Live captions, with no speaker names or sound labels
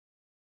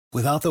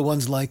Without the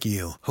ones like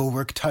you, who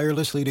work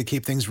tirelessly to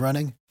keep things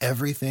running,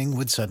 everything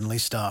would suddenly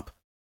stop.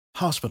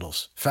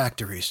 Hospitals,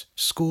 factories,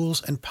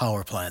 schools, and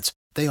power plants,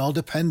 they all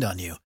depend on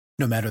you.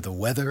 No matter the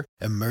weather,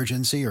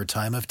 emergency, or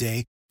time of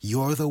day,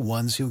 you're the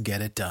ones who get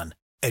it done.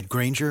 At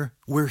Grainger,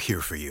 we're here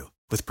for you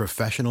with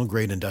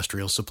professional-grade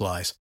industrial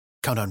supplies.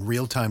 Count on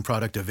real-time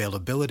product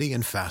availability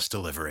and fast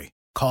delivery.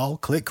 Call,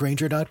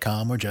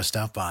 clickgrainger.com, or just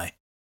stop by.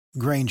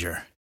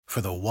 Grainger, for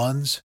the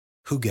ones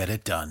who get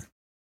it done.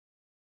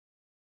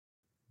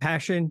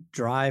 Passion,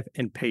 drive,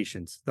 and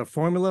patience. The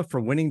formula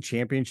for winning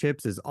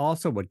championships is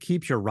also what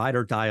keeps your ride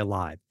or die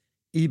alive.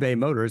 eBay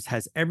Motors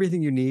has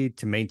everything you need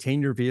to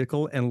maintain your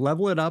vehicle and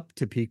level it up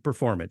to peak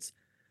performance.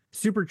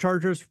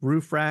 Superchargers,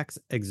 roof racks,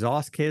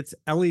 exhaust kits,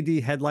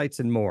 LED headlights,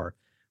 and more.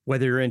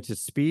 Whether you're into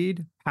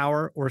speed,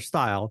 power, or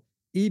style,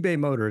 eBay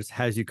Motors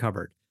has you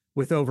covered.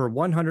 With over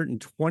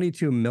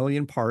 122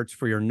 million parts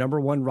for your number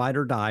one ride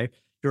or die,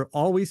 you'll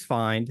always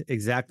find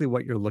exactly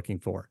what you're looking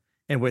for.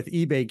 And with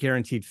eBay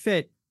Guaranteed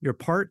Fit, your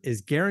part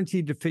is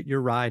guaranteed to fit your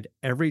ride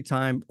every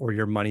time or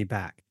your money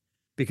back.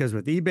 Because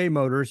with eBay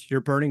Motors, you're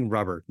burning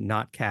rubber,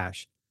 not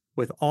cash.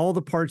 With all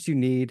the parts you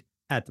need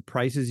at the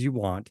prices you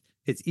want,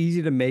 it's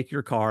easy to make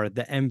your car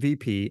the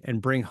MVP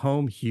and bring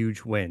home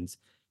huge wins.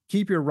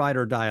 Keep your ride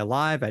or die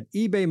alive at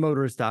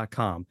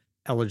ebaymotors.com.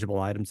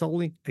 Eligible items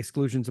only.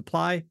 Exclusions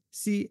apply.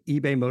 See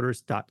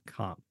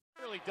ebaymotors.com.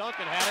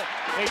 Duncan had it.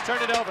 They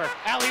turned it over.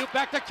 Alley-oop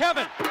back to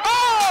Kevin.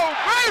 Oh,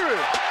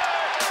 baby!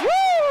 Woo!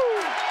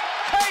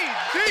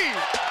 KD!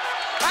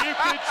 You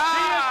can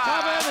see it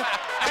coming,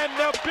 and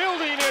the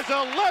building is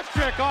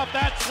electric off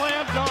that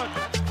slam dunk.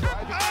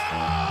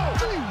 Oh!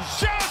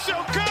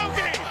 Shasho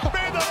Kogi!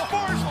 May the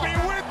force be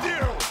with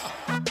you!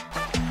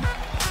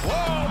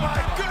 Whoa,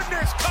 my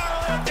goodness,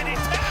 Karl Anthony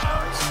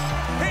Towns!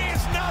 He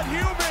is not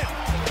human!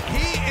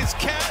 He is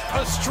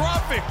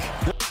catastrophic!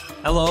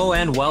 Hello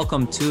and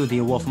welcome to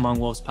the Wolf Among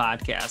Wolves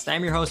podcast.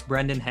 I'm your host,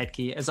 Brendan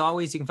Hedke. As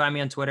always, you can find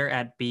me on Twitter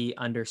at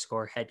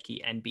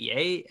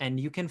B_HedkeNBA, and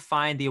you can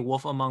find the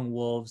Wolf Among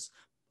Wolves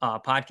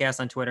podcast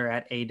on Twitter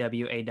at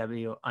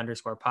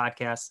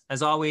AWAW_podcast.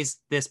 As always,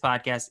 this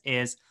podcast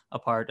is a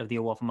part of the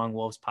Wolf Among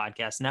Wolves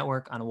podcast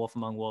network on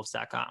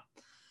wolfamongwolves.com.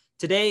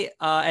 Today,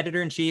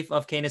 editor-in-chief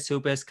of Canis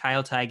Hoopus,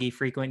 Kyle Theige,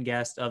 frequent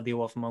guest of the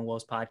Wolf Among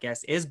Wolves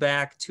podcast, is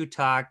back to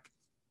talk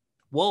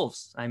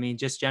Wolves. I mean,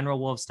 just general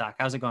Wolves talk.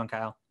 How's it going,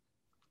 Kyle?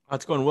 Oh,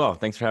 it's going well.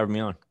 Thanks for having me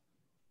on.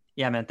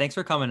 Yeah, man. Thanks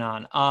for coming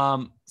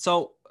on.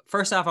 So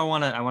first off, I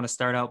want to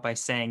start out by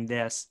saying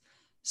this.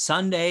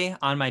 Sunday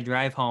on my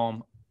drive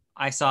home,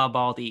 I saw a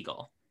bald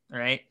eagle. All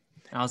right.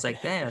 And I was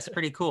like, damn, that's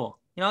pretty cool.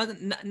 You know,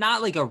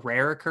 not like a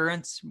rare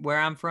occurrence where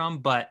I'm from,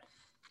 but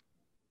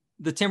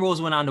the Timberwolves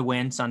went on to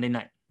win Sunday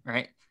night.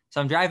 Right. So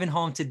I'm driving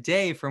home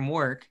today from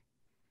work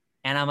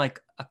and I'm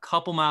like a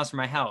couple miles from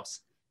my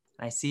house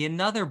and I see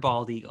another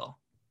bald eagle.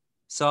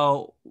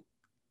 So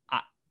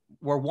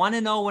we're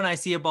 1-0 when I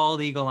see a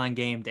bald eagle on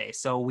game day.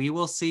 So we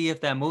will see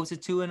if that moves to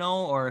 2-0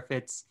 or if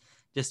it's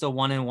just a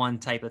 1-1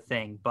 type of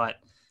thing. But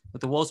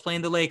with the Wolves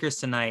playing the Lakers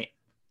tonight,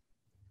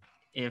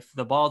 if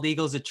the bald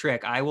eagle's a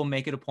trick, I will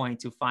make it a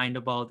point to find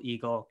a bald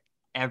eagle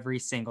every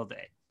single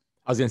day.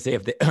 I was going to say,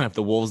 if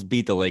the Wolves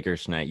beat the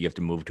Lakers tonight, you have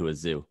to move to a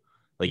zoo.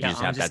 Like, yeah, you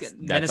just have,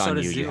 that's on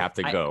you. Zoo. You have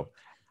to go.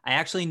 I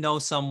actually know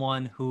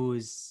someone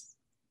whose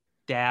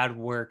dad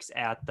works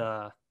at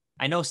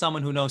I know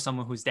someone who knows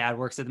someone whose dad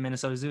works at the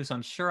Minnesota Zoo, so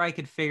I'm sure I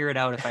could figure it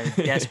out if I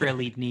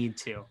desperately need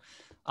to.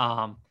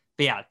 But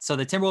yeah, so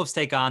the Timberwolves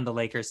take on the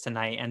Lakers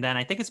tonight, and then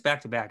I think it's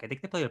back-to-back. I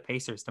think they play the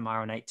Pacers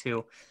tomorrow night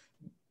too.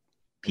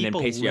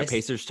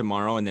 Pacers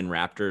tomorrow, and then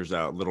Raptors,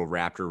 a little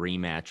Raptor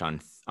rematch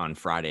on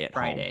Friday at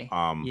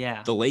home.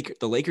 Yeah. The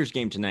Lakers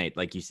game tonight,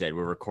 like you said,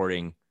 we're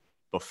recording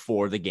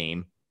before the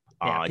game.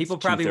 Yeah, people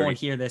probably won't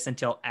hear this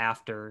until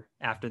after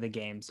the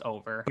game's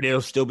over. But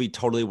it'll still be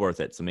totally worth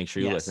it. So make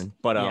sure you listen.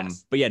 But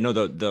but yeah, no,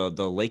 the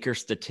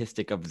Lakers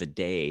statistic of the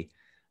day,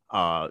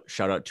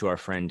 shout out to our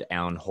friend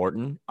Alan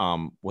Horton,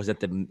 was that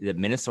the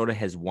Minnesota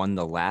has won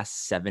the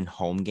last 7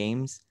 home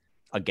games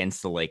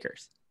against the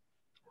Lakers.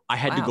 I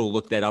had to go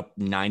look that up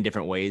 9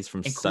 different ways from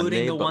including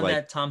Sunday. the one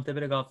that Tom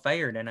Thibodeau got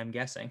fired in, I'm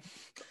guessing.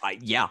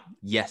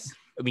 Yes.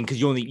 I mean,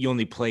 because you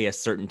only play a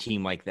certain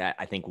team like that,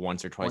 I think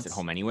once or twice at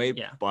home anyway.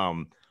 Yeah.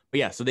 But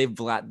yeah, so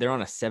they're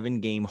on a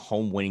 7-game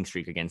home winning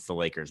streak against the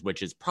Lakers,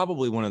 which is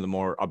probably one of the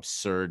more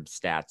absurd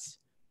stats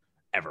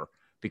ever,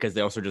 because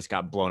they also just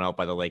got blown out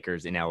by the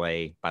Lakers in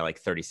LA by like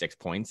 36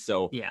 points.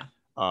 So yeah,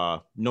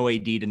 no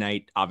AD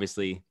tonight.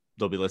 Obviously,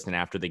 they'll be listening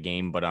after the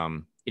game, but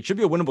it should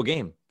be a winnable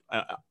game.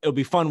 It'll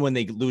be fun when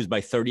they lose by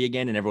 30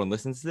 again and everyone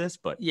listens to this.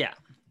 But yeah,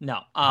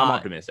 no, I'm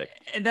optimistic.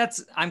 And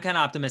I'm kind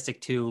of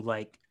optimistic too.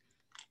 Like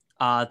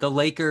the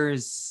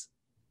Lakers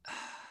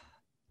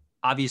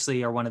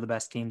obviously are one of the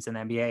best teams in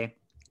the NBA.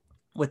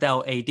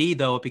 Without AD,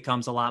 though, it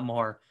becomes a lot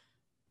more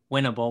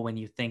winnable when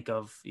you think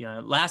of,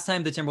 last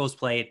time the Timberwolves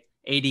played,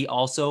 AD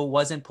also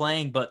wasn't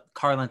playing, but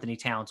Karl Anthony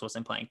Towns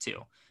wasn't playing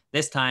too.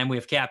 This time we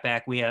have Cat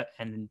back,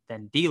 and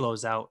then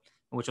D'Lo's out,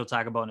 which we'll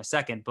talk about in a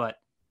second, but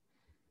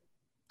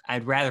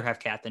I'd rather have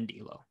Cat than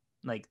D'Lo.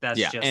 Like, that's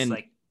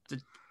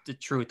the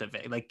truth of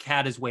it. Like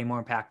Cat is way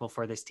more impactful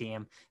for this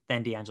team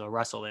than D'Angelo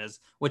Russell is,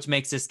 which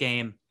makes this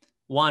game,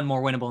 one,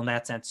 more winnable in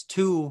that sense.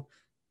 Two,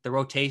 the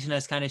rotation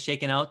has kind of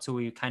shaken out. So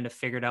we kind of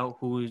figured out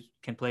who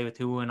can play with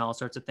who and all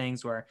sorts of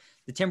things, where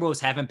the Timberwolves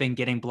haven't been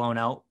getting blown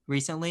out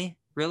recently,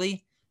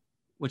 really,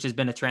 which has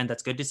been a trend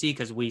that's good to see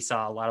because we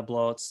saw a lot of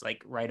blowouts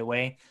like right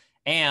away.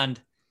 And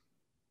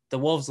the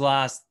Wolves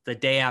lost the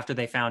day after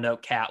they found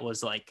out Cat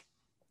was like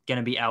going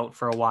to be out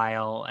for a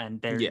while,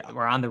 and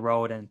we're on the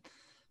road, and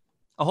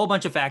a whole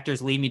bunch of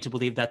factors lead me to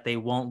believe that they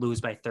won't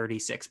lose by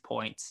 36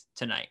 points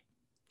tonight.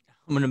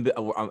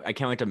 I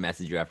can't wait to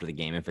message you after the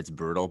game if it's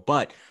brutal,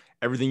 but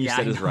everything you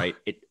said is right.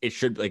 It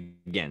should, like,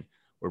 again,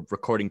 we're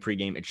recording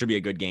pregame. It should be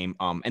a good game.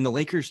 And the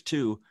Lakers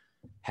too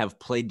have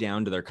played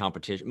down to their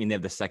competition. I mean, they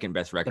have the second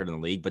best record in the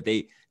league, but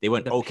they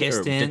went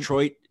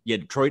Detroit,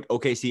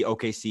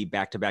 OKC,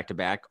 back to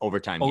back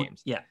overtime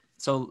games. Yeah.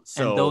 So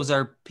and those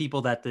are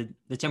people that the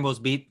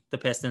Timberwolves beat the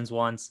Pistons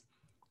once.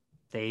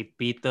 They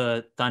beat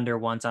the Thunder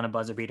once on a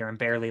buzzer beater and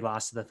barely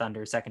lost to the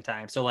Thunder second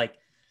time. So like,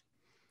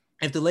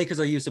 if the Lakers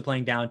are used to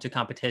playing down to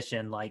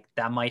competition, like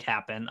that might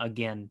happen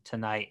again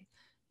tonight.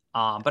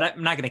 But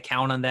I'm not going to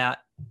count on that.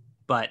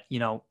 But, you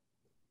know,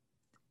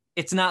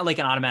 it's not like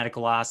an automatic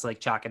loss, like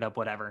chalk it up,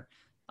 whatever,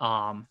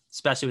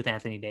 especially with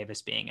Anthony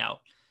Davis being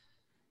out.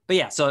 But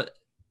yeah, so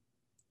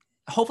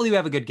hopefully we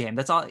have a good game.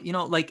 That's all, you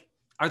know, like,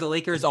 are the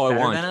Lakers all better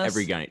I want than us?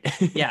 Every night.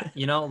 Yeah,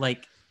 you know,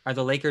 like, are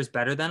the Lakers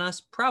better than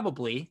us?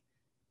 Probably.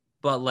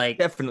 But like,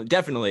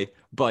 definitely.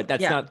 But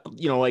that's not,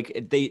 you know,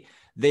 like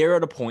they're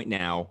at a point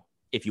now,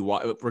 if you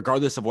want,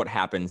 regardless of what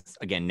happens,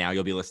 again, now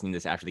you'll be listening to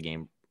this after the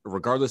game,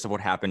 regardless of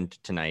what happened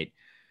tonight,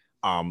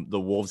 the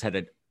Wolves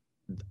had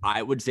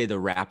I would say the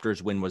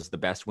Raptors win was the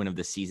best win of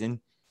the season,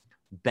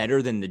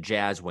 better than the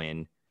Jazz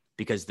win,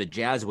 because the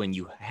Jazz win,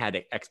 you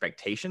had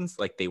expectations,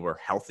 like they were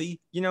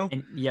healthy, you know?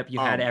 And you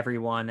had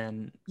everyone,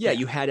 and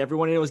you had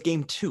everyone, and it was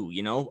game 2,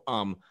 you know?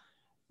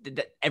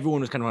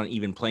 Everyone was kind of on an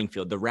even playing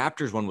field. The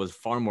Raptors one was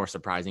far more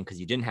surprising because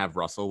you didn't have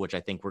Russell, which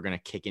I think we're going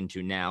to kick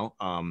into now.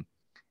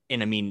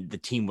 And I mean, the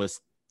team was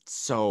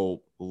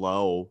so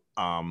low,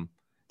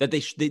 that they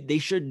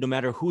should, no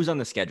matter who's on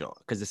the schedule,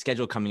 because the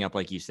schedule coming up,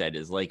 like you said,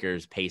 is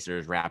Lakers,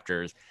 Pacers,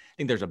 Raptors. I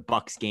think there's a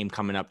Bucks game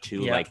coming up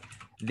too. Yeah. Like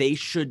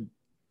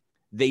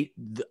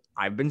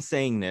I've been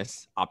saying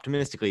this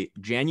optimistically,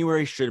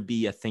 January should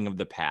be a thing of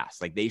the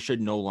past. Like they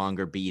should no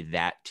longer be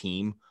that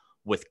team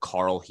with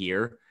Carl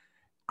here.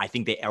 I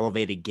think they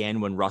elevate again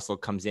when Russell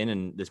comes in,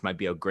 and this might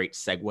be a great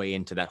segue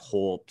into that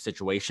whole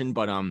situation.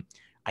 But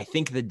I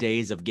think the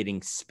days of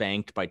getting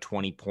spanked by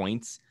 20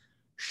 points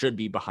should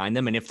be behind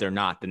them. And if they're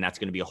not, then that's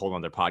going to be a whole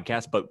other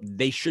podcast, but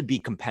they should be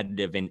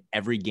competitive in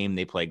every game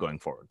they play going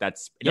forward. It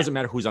doesn't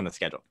matter who's on the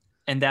schedule.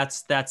 And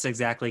that's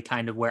exactly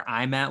kind of where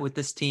I'm at with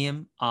this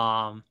team.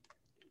 The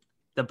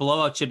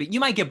blowout should be, you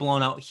might get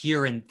blown out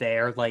here and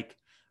there, like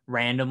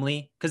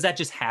randomly, because that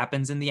just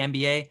happens in the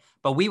NBA,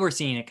 but we were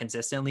seeing it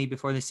consistently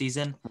before the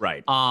season.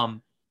 Right.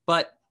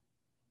 But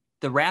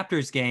the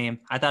Raptors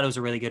game, I thought it was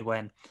a really good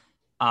win.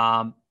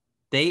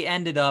 They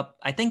ended up,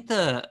 I think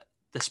the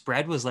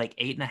spread was like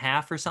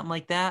 8.5 or something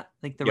like that.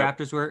 Like the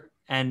Raptors were,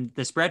 and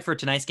the spread for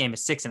tonight's game is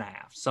 6.5.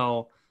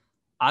 So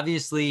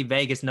obviously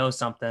Vegas knows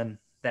something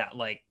that,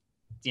 like,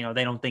 you know,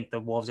 they don't think the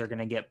Wolves are going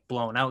to get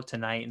blown out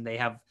tonight, and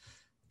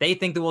they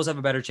think the Wolves have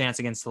a better chance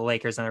against the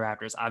Lakers than the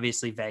Raptors.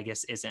 Obviously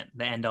Vegas isn't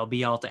the end all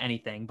be all to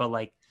anything, but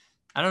like,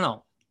 I don't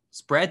know,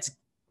 spreads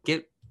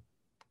it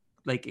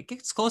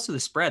gets close to the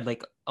spread,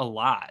 like a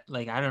lot.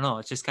 Like, I don't know.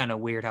 It's just kind of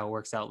weird how it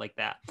works out like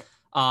that.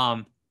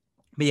 But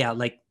yeah,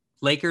 like,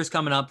 Lakers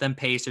coming up, then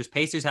Pacers.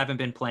 Pacers haven't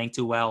been playing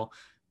too well,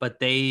 but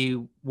they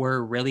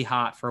were really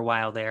hot for a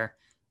while there.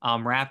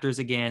 Raptors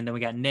again. Then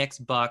we got Knicks,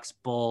 Bucks,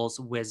 Bulls,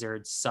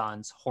 Wizards,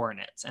 Suns,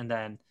 Hornets. And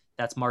then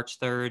that's March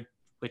 3rd,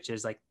 which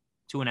is like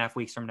 2.5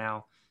 weeks from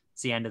now.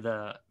 It's the end of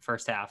the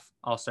first half.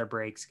 All-Star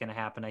break's going to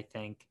happen, I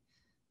think.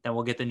 Then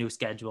we'll get the new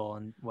schedule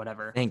and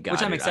whatever. Thank God,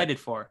 which I'm excited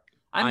for.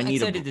 I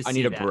need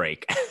a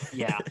break.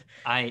 Yeah.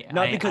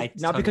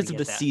 Not because of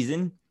the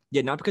season.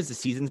 Yeah, not because the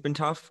season's been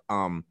tough.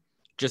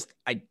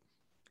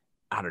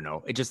 I don't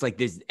know. It's just like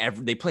this.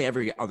 They play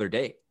every other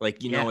day.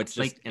 Like, you know, it's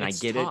just, and I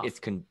get tough. It's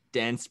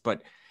condensed,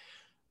 but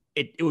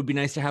it would be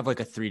nice to have like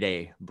a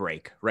 3-day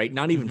break, right?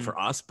 Not even for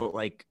us, but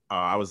like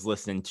I was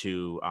listening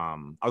to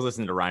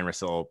Ryan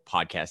Russell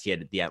podcast. He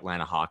had the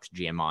Atlanta Hawks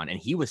GM on, and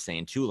he was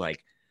saying too,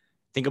 like,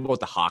 think about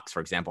the Hawks,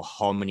 for example,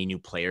 how many new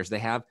players they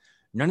have.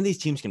 None of these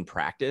teams can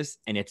practice,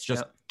 and it's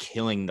just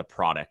killing the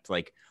product.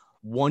 Like,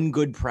 one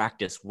good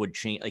practice would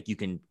change. Like, you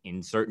can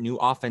insert new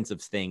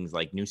offensive things,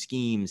 like new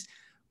schemes,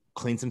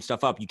 clean some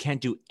stuff up. You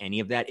can't do any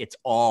of that. It's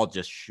all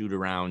just shoot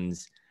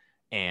arounds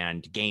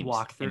and games,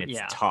 and it's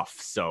tough.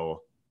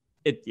 So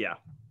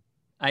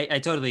I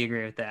totally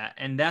agree with that.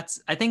 And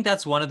I think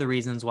that's one of the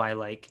reasons why,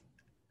 like,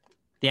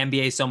 the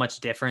NBA is so much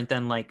different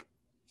than like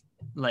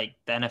the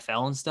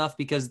NFL and stuff,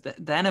 because the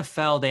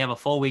NFL, they have a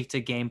full week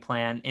to game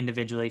plan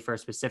individually for a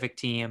specific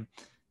team.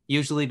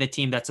 Usually the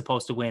team that's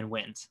supposed to win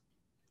wins.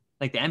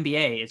 like the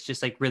NBA, it's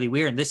just like really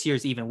weird. And this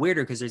year's even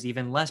weirder because there's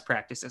even less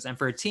practices. And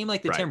for a team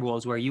like the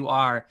Timberwolves, where you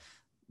are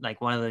like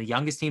one of the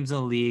youngest teams in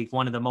the league,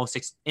 one of the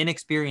most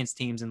inexperienced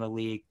teams in the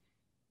league,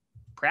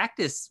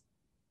 practice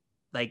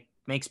like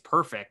makes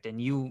perfect,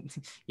 and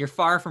you're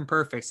far from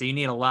perfect. So you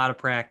need a lot of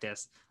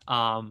practice.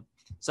 So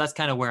that's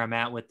kind of where I'm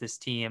at with this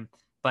team,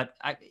 but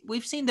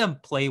we've seen them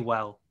play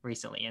well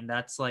recently. And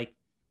that's like,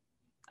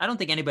 I don't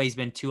think anybody's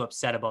been too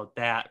upset about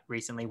that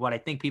recently. What I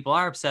think people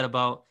are upset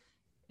about,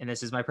 and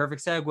this is my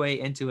perfect segue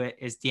into it,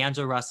 is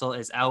D'Angelo Russell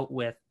is out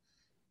with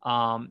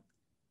a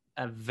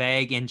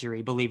vague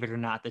injury. Believe it or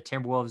not, the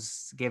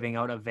Timberwolves giving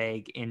out a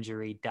vague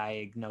injury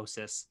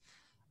diagnosis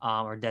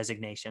or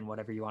designation,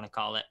 whatever you want to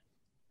call it.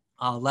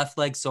 Left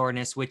leg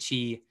soreness, which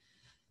he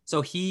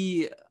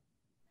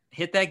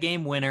hit that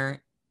game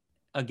winner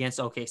against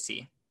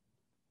OKC.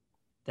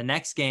 The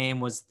next game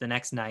was the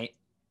next night,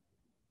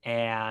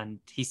 and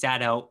he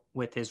sat out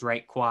with his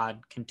right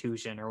quad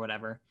contusion or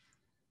whatever.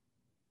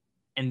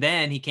 And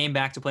then he came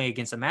back to play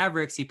against the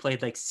Mavericks. He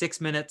played like 6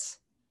 minutes,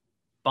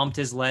 bumped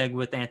his leg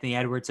with Anthony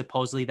Edwards.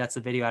 Supposedly that's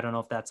the video. I don't know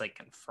if that's like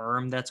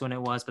confirmed that's when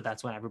it was, but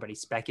that's when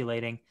everybody's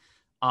speculating.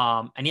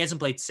 And he hasn't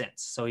played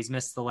since. So he's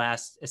missed the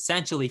last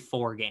essentially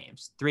 4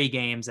 games, 3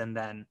 games, and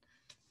then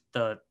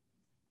the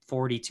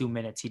 42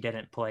 minutes he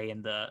didn't play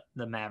in the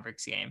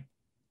Mavericks game.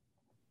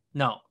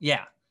 No,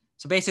 yeah.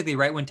 So basically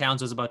right when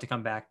Towns was about to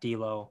come back,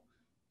 D'Lo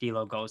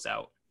goes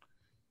out.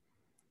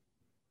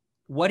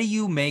 What do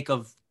you make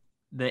of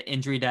the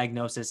injury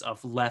diagnosis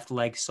of left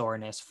leg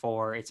soreness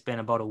for, it's been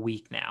about a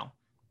week now?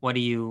 What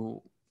do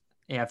you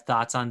have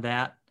thoughts on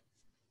that?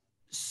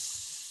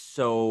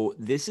 So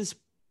this is,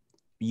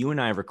 you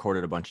and I have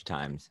recorded a bunch of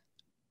times,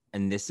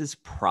 and this is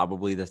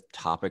probably the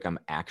topic I'm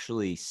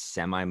actually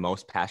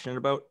most passionate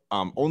about.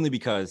 Only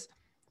because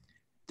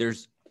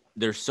there's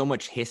so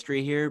much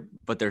history here,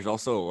 but there's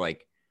also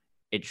like,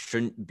 you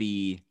shouldn't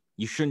be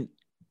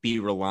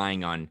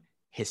relying on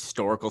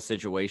historical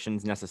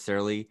situations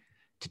necessarily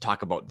to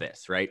talk about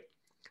this, right?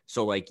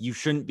 So like, you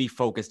shouldn't be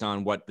focused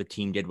on what the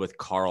team did with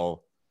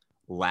Karl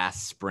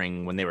last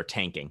spring when they were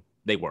tanking.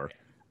 They were,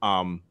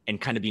 and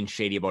kind of being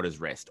shady about his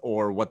wrist,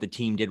 or what the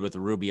team did with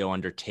Rubio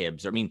under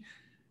Tibbs. I mean,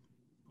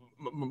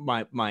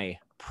 my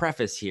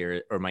preface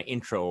here, or my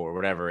intro or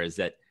whatever, is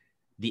that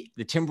the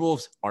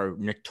Timberwolves are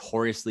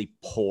notoriously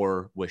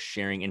poor with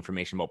sharing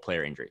information about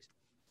player injuries.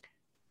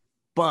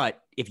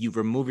 But if you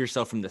remove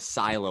yourself from the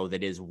silo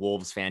that is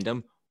Wolves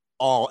fandom,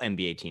 all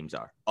NBA teams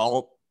are,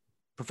 all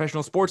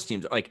professional sports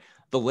teams, like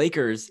the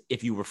Lakers,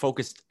 if you were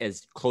focused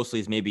as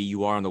closely as maybe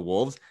you are on the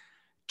Wolves,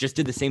 just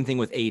did the same thing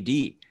with AD.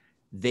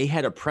 They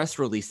had a press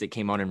release that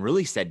came out and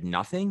really said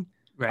nothing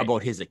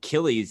about his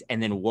Achilles.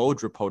 And then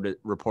Woj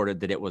reported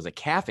that it was a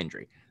calf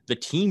injury. The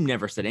team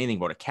never said anything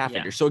about a calf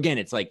injury. So again,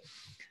 it's like,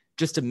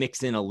 just to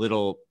mix in a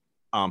little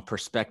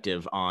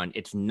perspective on,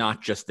 it's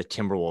not just the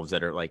Timberwolves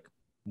that are like,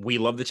 we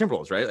love the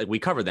Timberwolves, right? Like we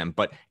cover them,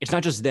 but it's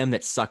not just them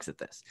that sucks at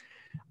this.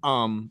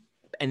 And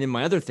then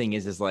my other thing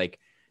is like,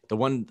 the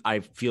one I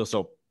feel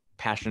so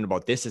passionate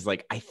about this is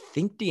like, I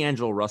think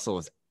D'Angelo Russell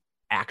is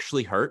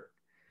actually hurt.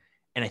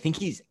 And I think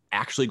he's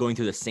actually going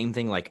through the same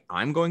thing like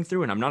I'm going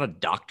through. And I'm not a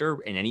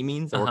doctor in any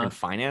means. I work in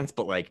finance,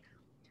 but like,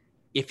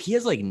 if he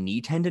has like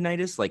knee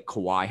tendonitis, like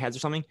Kawhi has or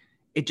something,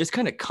 it just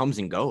kind of comes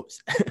and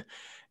goes.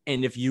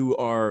 And if you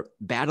are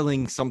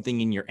battling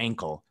something in your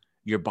ankle,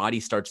 your body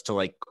starts to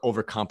like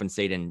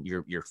overcompensate, and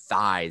your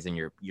thighs and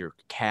your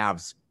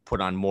calves put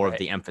on more of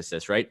the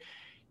emphasis, right?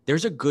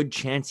 There's a good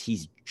chance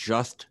he's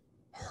just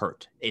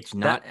hurt. It's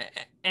not.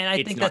 And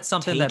I think that's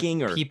something that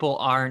people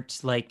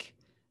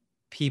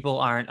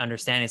aren't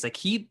understanding. It's like,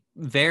 he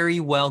very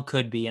well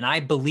could be, and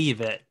I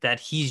believe it, that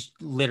he's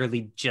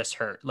literally just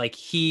hurt. Like,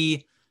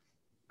 he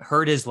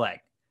hurt his leg.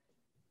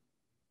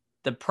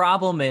 The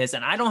problem is,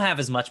 and I don't have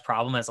as much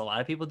problem as a lot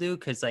of people do,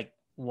 because like,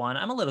 one,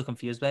 I'm a little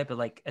confused by it, but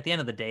like at the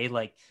end of the day,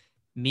 like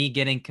me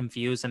getting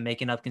confused and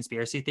making up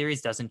conspiracy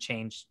theories doesn't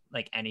change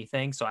like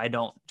anything. So I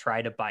don't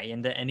try to buy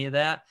into any of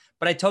that,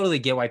 but I totally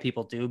get why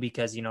people do,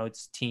 because, you know,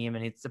 it's a team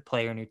and it's a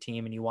player in your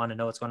team and you want to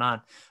know what's going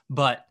on.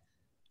 But at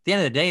the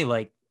end of the day,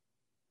 like,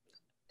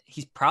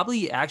 he's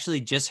probably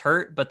actually just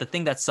hurt. But the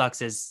thing that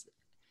sucks is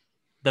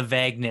the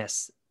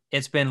vagueness.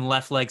 It's been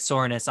left leg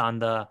soreness on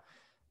the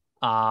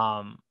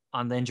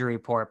injury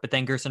report, but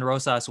then Gerson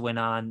Rosas went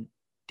on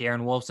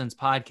Darren Wolfson's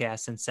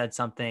podcast and said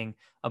something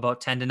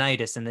about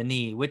tendonitis in the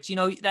knee, which, you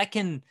know,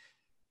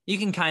 you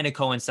can kind of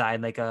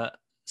coincide like a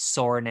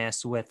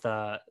soreness with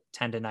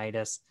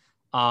tendonitis.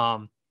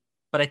 But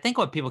I think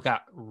what people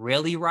got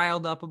really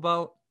riled up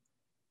about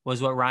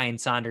was what Ryan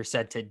Saunders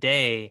said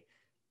today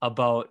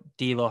about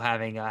D'Lo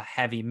having a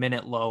heavy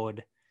minute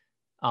load,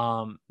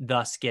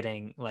 thus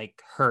getting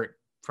like hurt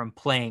from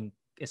playing,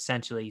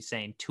 essentially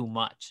saying too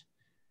much.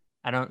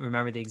 I don't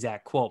remember the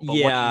exact quote, but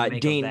yeah,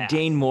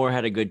 Dane Moore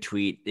had a good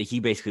tweet. He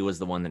basically was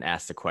the one that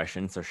asked the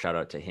question, so shout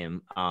out to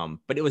him.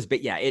 But it was,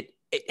 and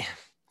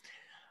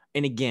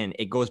again,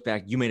 it goes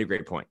back. You made a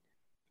great point.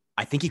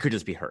 I think he could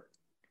just be hurt.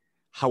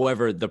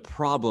 However, the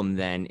problem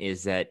then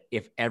is that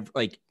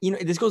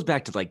this goes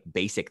back to like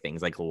basic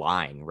things like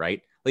lying,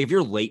 right? Like if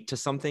you're late to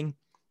something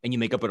and you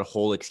make up a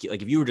whole excuse,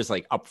 like if you were just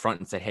like up front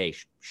and said, hey,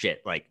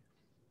 shit, like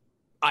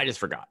I just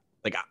forgot.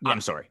 Like, I'm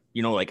sorry,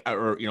 you know, like,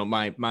 or, you know,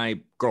 my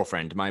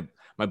girlfriend, my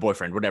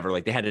boyfriend, whatever,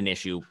 like they had an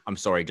issue. I'm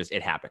sorry, just,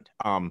 it happened.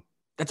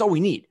 That's all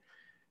we need.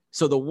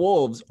 So the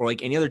Wolves, or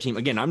like any other team,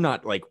 again, I'm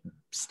not like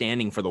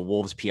standing for the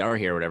Wolves PR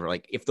here or whatever.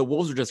 Like if the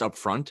Wolves were just up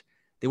front,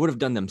 they would have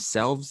done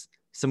themselves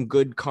some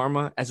good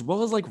karma, as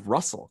well as like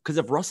Russell. Because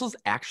if Russell's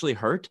actually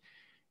hurt,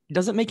 it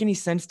doesn't make any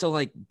sense to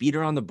like beat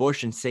around the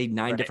bush and say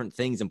 9 different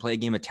things and play a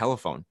game of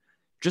telephone.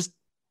 Just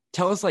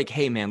tell us like,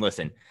 hey man,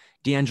 listen,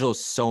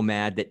 D'Angelo's so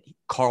mad that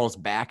Carl's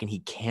back and he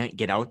can't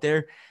get out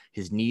there.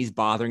 His knee's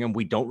bothering him.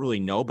 We don't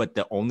really know, but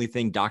the only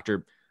thing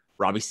Dr.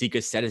 Robbie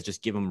Sika said is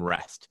just give him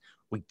rest.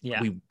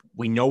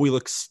 We know we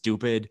look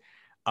stupid.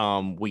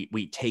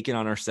 We take it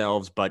on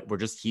ourselves, but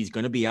he's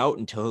going to be out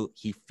until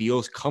he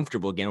feels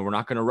comfortable again. We're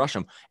not going to rush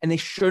him, and they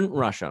shouldn't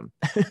rush him.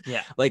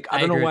 Yeah. Like, I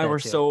don't know why we're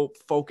so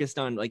focused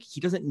on, like, he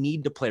doesn't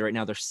need to play right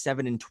now. They're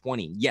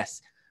 7-20.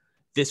 Yes.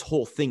 This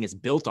whole thing is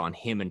built on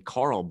him and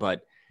Carl,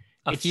 but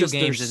a few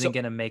games isn't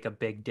going to make a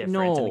big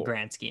difference in the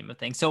grand scheme of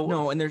things. So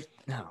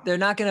they're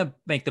not going to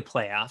make the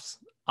playoffs.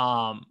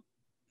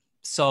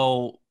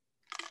 So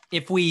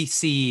if we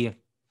see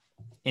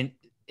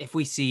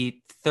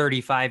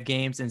 35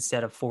 games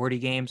instead of 40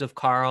 games of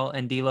Carl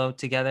and D'Lo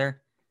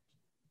together,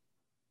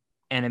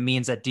 and it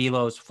means that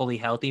D'Lo is fully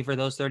healthy for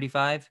those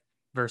 35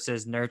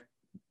 versus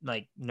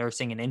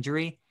nursing an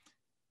injury,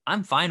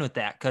 I'm fine with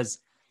that, because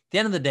at the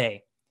end of the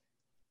day,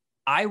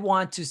 I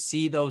want to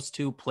see those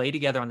two play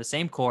together on the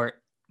same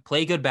court,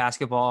 play good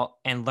basketball,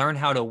 and learn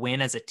how to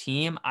win as a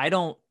team. I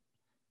don't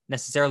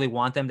necessarily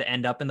want them to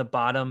end up in the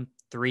bottom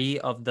 3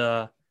 of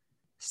the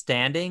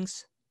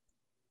standings,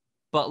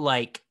 but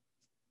like,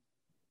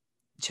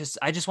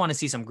 I just want to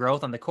see some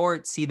growth on the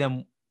court, see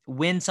them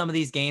win some of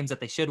these games that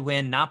they should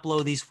win, not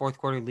blow these fourth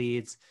quarter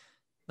leads,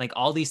 like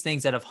all these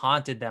things that have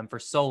haunted them for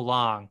so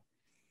long.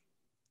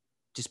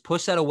 Just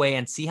push that away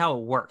and see how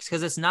it works.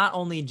 Because it's not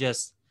only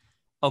just,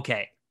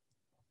 okay,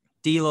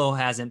 D'Lo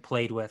hasn't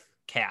played with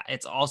Cat.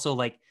 It's also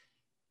like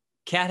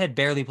Cat had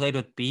barely played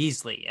with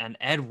Beasley and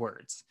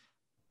Edwards.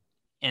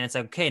 And it's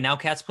like, okay, now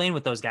Cat's playing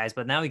with those guys,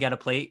 but now we got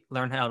to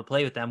learn how to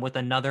play with them with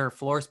another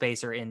floor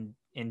spacer in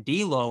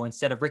D'Lo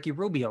instead of Ricky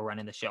Rubio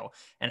running the show.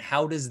 And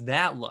how does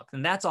that look?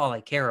 And that's all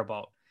I care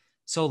about.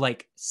 So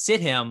like,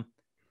 sit him.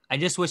 I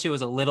just wish it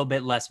was a little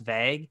bit less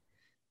vague.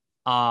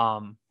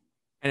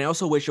 And I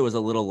also wish it was a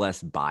little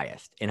less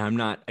biased. And I'm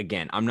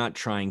not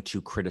trying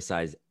to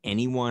criticize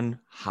anyone,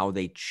 how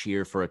they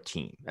cheer for a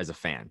team as a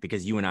fan,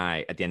 because you and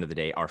I, at the end of the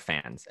day, are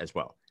fans as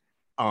well.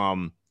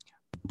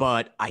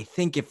 But I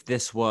think if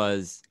this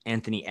was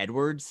Anthony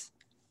Edwards,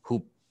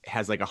 who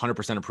has like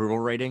 100% approval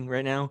rating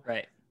right now,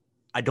 right,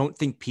 I don't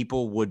think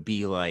people would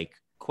be like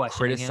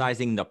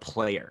criticizing the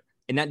player.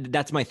 And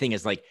that's my thing,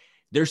 is like,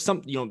 there's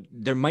some,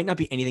 there might not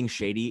be anything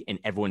shady and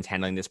everyone's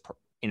handling this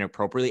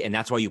inappropriately. And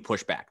that's why you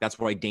push back. That's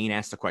why Dane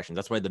asks the questions.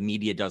 That's why the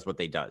media does what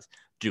they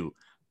do.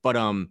 But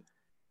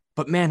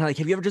man, like,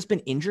 have you ever just been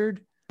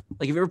injured?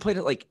 Like, have you ever played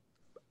it? Like,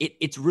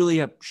 it's really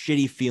a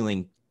shitty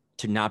feeling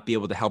to not be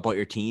able to help out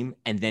your team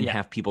and then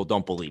have people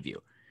don't believe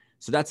you.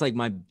 So that's like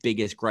my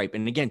biggest gripe.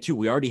 And again, too,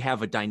 we already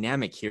have a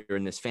dynamic here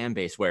in this fan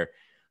base where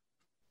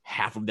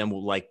half of them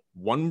will like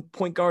one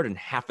point guard and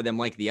half of them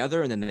like the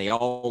other. And then they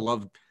all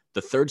love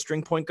the third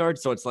string point guard.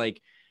 So it's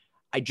like,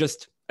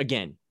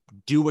 again,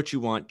 do what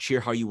you want, cheer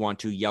how you want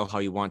to, yell how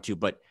you want to,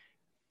 but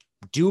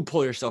do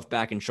pull yourself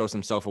back and show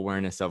some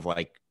self-awareness of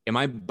like, am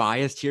I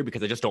biased here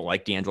because I just don't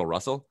like D'Angelo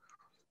Russell?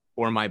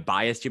 Or am I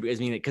biased here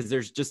because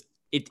there's just,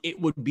 it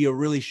would be a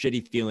really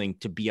shitty feeling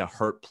to be a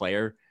hurt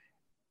player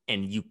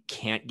and you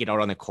can't get out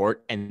on the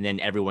court and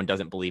then everyone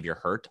doesn't believe you're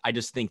hurt. I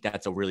just think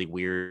that's a really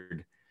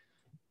weird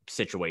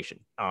situation.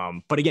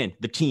 But again,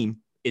 the team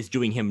is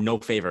doing him no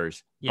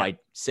favors by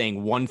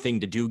saying one thing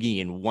to Doogie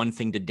and one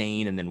thing to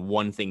Dane and then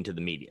one thing to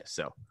the media.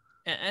 So,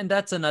 and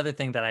that's another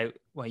thing that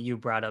what you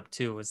brought up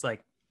too, is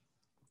like,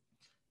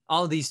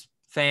 all these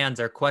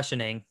fans are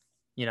questioning,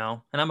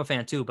 and I'm a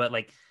fan too, but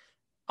like,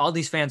 all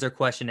these fans are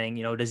questioning,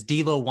 does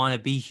D'Lo want to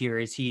be here?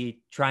 Is he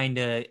trying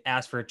to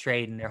ask for a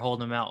trade and they're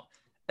holding him out?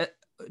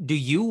 Do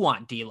you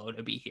want D'Lo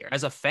to be here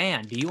as a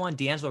fan? Do you want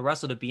D'Angelo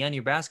Russell to be on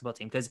your basketball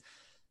team? Because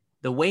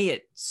the way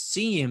it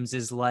seems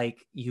is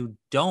like you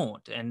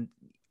don't, and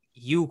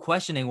you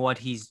questioning what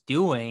he's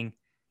doing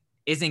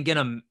isn't going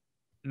to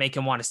make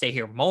him want to stay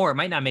here more. It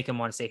might not make him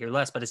want to stay here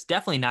less, but it's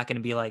definitely not going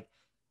to be like,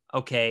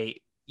 okay,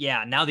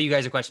 yeah, now that you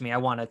guys are questioning me, I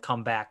want to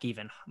come back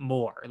even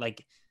more.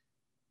 Like,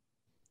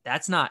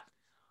 that's not.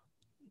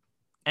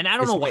 And I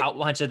don't know how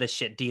much of the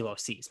shit D'Lo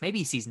sees. Maybe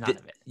he sees none of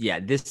it. Yeah,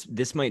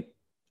 this might.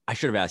 I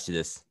should have asked you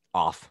this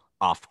off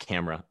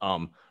camera.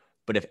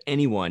 But if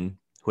anyone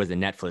who has a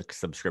Netflix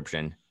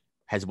subscription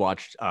has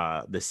watched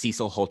the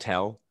Cecil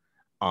Hotel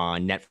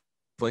on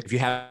Netflix, if you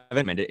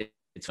haven't,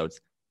 it's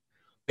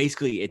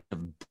basically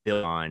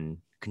built on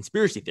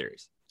conspiracy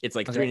theories. It's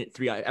like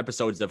three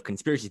episodes of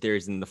conspiracy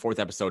theories, and the fourth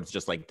episode is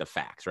just like the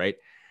facts, right?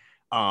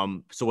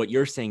 So what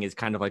you're saying is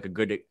kind of like a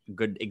good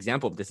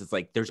example of this. It's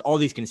like there's all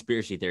these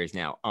conspiracy theories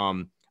now.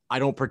 I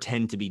don't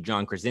pretend to be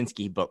John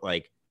Krasinski, but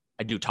like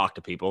I do talk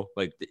to people.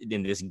 Like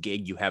in this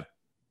gig, you have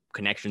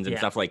connections and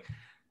stuff. Like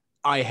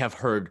I have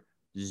heard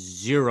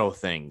 0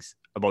 things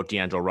about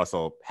D'Angelo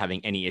Russell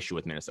having any issue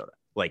with Minnesota.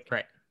 Like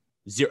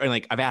 0. And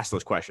like I've asked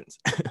those questions.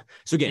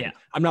 So again,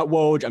 I'm not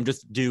Woj, I'm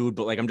just dude,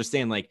 but like I'm just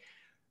saying like.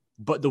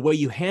 But the way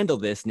you handle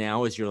this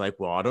now is you're like,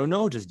 well, I don't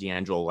know. Does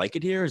D'Angelo like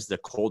it here? Is the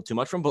cold too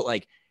much for him? But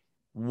like,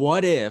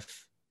 what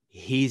if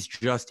he's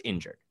just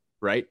injured,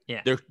 right?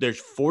 Yeah. There's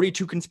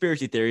 42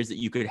 conspiracy theories that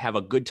you could have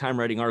a good time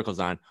writing articles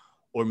on,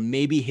 or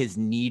maybe his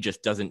knee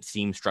just doesn't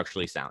seem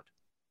structurally sound.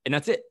 And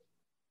that's it.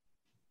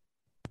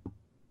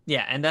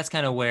 Yeah. And that's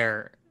kind of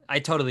where I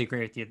totally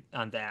agree with you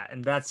on that.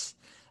 And that's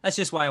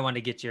just why I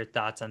wanted to get your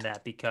thoughts on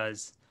that,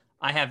 because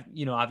I have,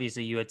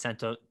 obviously you had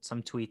sent out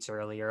some tweets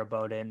earlier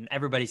about it and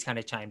everybody's kind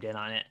of chimed in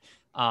on it.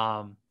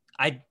 I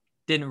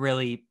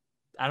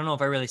don't know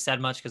if I really said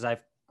much because I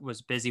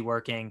was busy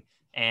working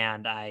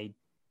and I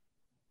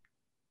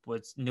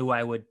knew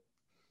I would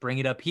bring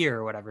it up here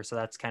or whatever. So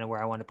that's kind of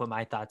where I want to put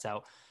my thoughts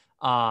out.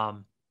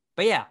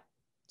 But yeah,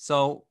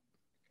 so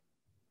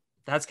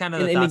that's kind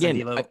of the thoughts.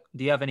 Again,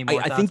 do you have any more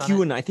thoughts? I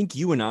think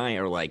you and I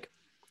are like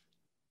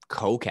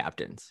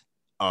co-captains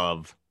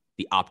of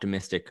the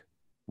optimistic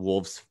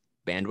Wolves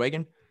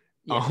bandwagon.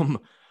 Yeah.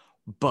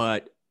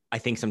 But I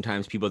think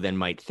sometimes people then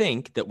might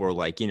think that we're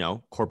like,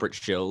 corporate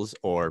shills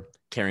or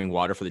carrying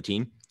water for the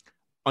team.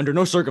 Under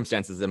no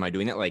circumstances am I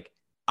doing that. Like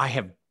I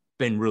have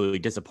been really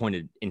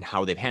disappointed in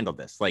how they've handled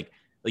this. Like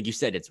you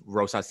said, it's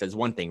Rosas says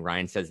one thing,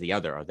 Ryan says the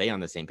other. Are they on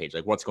the same page?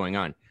 Like what's going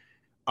on?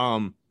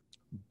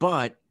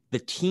 But the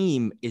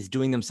team is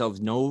doing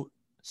themselves no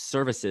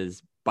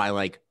services by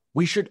like,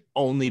 we should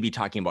only be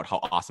talking about how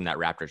awesome that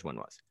Raptors win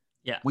was.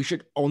 Yeah. We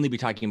should only be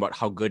talking about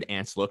how good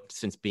Ants looked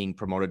since being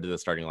promoted to the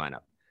starting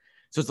lineup.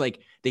 So it's like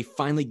they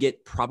finally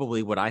get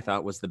probably what I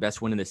thought was the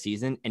best win in the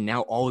season. And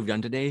now all we've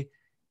done today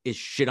is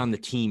shit on the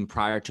team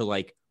prior to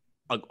like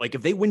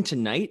if they win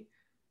tonight,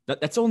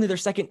 that's only their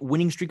second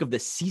winning streak of the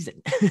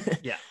season.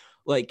 Yeah.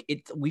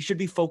 Like we should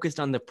be focused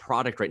on the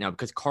product right now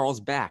because Carl's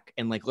back.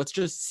 And like, let's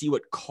just see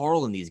what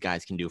Carl and these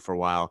guys can do for a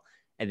while.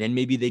 And then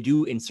maybe they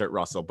do insert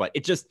Russell, but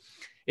it's just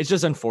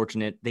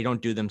unfortunate. They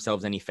don't do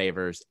themselves any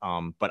favors.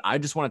 But I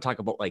just want to talk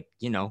about like,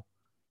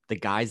 the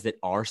guys that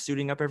are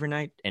suiting up every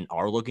night and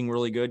are looking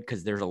really good.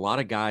 Cause there's a lot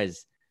of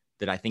guys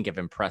that I think have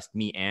impressed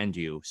me and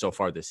you so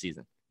far this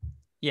season.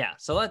 Yeah.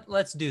 So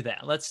let's do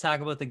that. Let's talk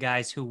about the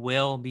guys who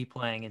will be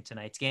playing in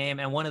tonight's game.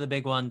 And one of the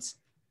big ones,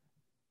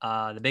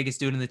 the biggest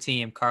dude in the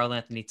team,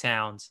 Karl-Anthony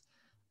Towns.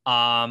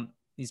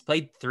 He's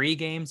played 3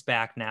 games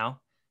back now.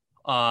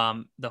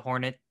 The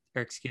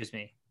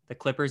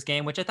Clippers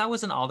game, which I thought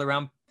was an all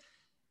around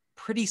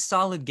pretty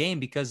solid game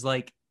because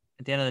like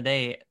at the end of the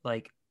day,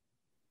 like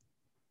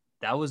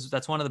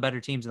that's one of the better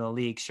teams in the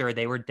league. Sure,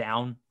 they were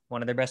down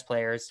one of their best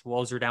players.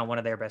 Wolves were down one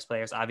of their best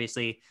players.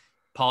 Obviously,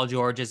 Paul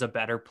George is a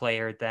better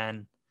player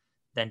than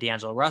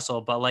D'Angelo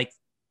Russell, but like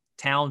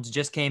Towns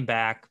just came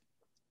back.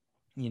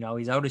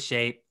 He's out of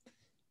shape,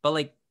 but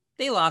like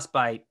they lost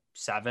by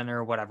 7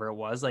 or whatever it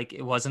was. Like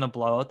it wasn't a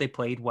blowout. They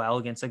played well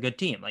against a good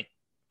team. Like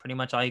pretty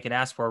much all you could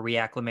ask for,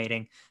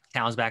 reacclimating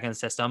Towns back in the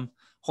system.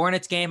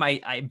 Hornets game,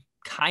 I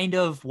kind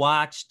of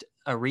watched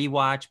a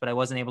rewatch, but I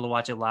wasn't able to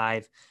watch it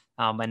live.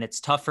 And it's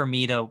tough for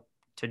me to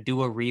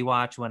do a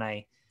rewatch when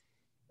I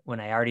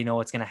already know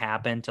what's going to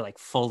happen, to like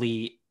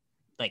fully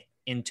like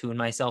in tune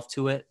myself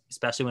to it,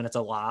 especially when it's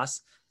a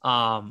loss.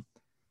 But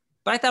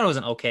I thought it was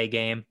an okay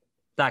game.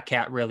 Thought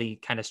Cat really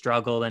kind of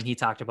struggled, and he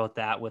talked about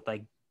that with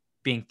like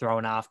being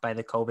thrown off by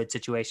the COVID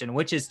situation,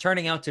 which is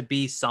turning out to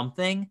be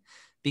something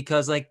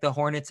because like the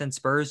Hornets and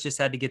Spurs just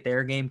had to get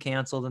their game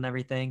canceled and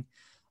everything.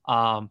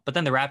 But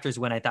then the Raptors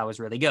win, I thought was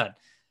really good.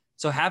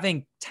 So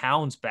having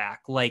Towns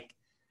back, like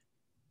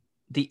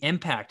the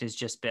impact has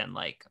just been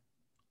like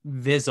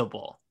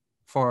visible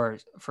for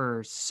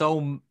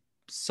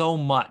so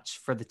much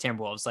for the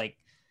Timberwolves. Like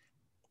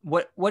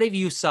what have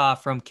you saw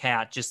from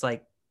Cat just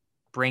like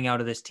bring out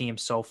of this team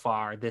so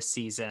far this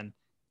season,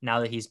 now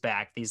that he's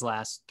back these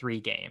last 3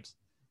 games?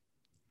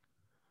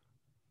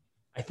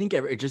 I think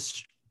it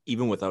just,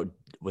 even without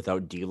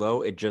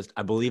D'Lo,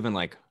 I believe in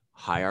like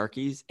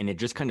hierarchies, and it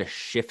just kind of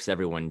shifts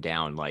everyone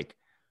down. Like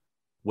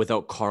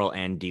without Carl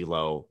and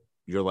D'Lo,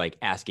 you're like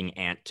asking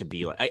Ant to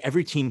be like,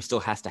 every team still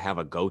has to have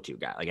a go-to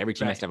guy. Like every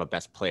team has to have a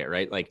best player,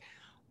 right? Like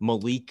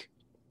Malik,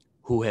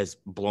 who has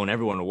blown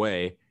everyone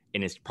away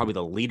and is probably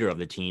the leader of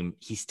the team.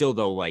 He still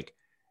though, like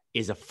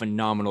is a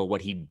phenomenal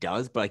what he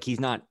does, but like, he's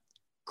not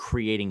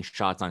creating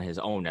shots on his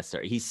own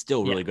necessarily. He's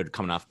still really good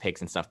coming off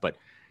picks and stuff, but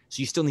so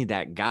you still need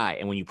that guy.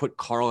 And when you put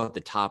Carl at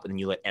the top and then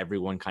you let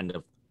everyone kind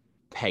of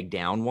peg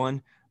down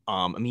one,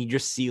 I mean, you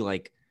just see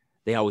like,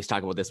 they always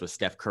talk about this with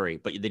Steph Curry,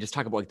 but they just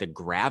talk about like the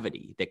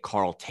gravity that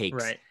Carl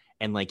takes. Right.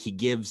 And like he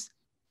gives,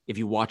 if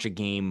you watch a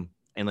game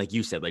and like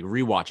you said, like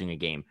rewatching a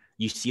game,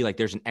 you see like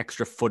there's an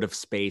extra foot of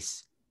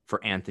space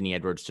for Anthony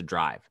Edwards to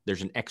drive.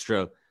 There's an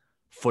extra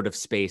foot of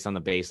space on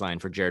the baseline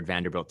for Jared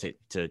Vanderbilt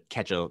to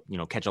catch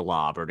a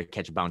lob or to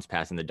catch a bounce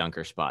pass in the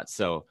dunker spot.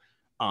 So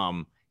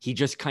he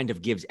just kind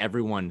of gives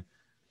everyone,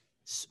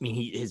 I mean,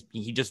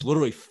 he just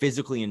literally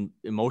physically and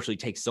emotionally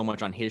takes so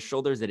much on his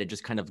shoulders that it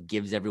just kind of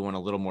gives everyone a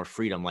little more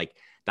freedom. Like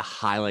the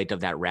highlight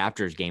of that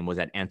Raptors game was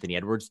that Anthony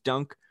Edwards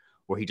dunk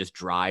where he just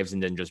drives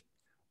and then just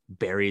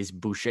buries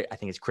Boucher. I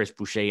think it's Chris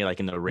Boucher like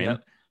in the rim.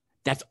 Yep.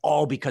 That's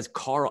all because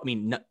Carl, I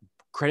mean,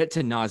 credit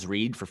to Naz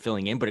Reid for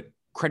filling in, but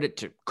credit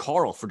to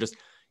Carl for just,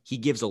 he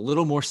gives a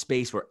little more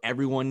space where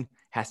everyone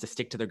has to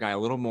stick to their guy a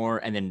little more.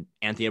 And then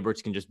Anthony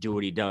Edwards can just do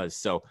what he does.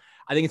 So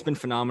I think it's been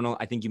phenomenal.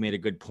 I think you made a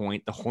good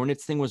point. The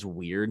Hornets thing was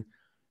weird.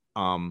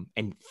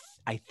 And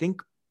I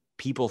think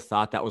people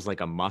thought that was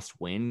like a must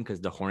win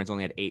because the Hornets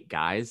only had 8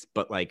 guys,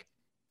 but like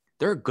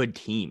they're a good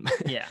team.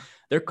 Yeah.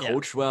 They're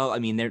coached well. I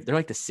mean, they're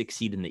like the 6th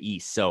seed in the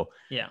East. So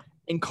yeah.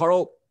 And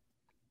Carl,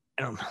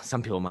 I don't know,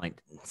 some people might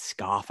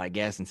scoff, I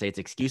guess, and say it's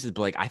excuses,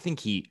 but like I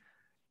think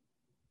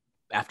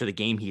after the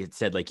game, he had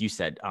said, like you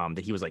said,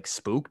 that he was like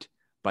spooked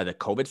by the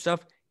COVID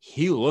stuff.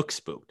 He looked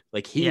spooked.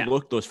 Like he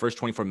looked those first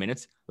 24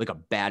 minutes like a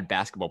bad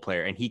basketball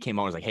player. And he came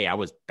out and was like, hey, I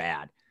was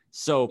bad.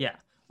 So yeah.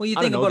 Well, you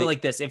think about it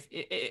like this.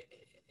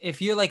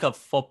 If you're like a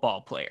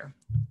football player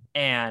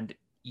and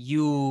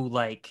you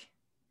like,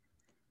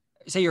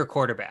 say you're a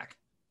quarterback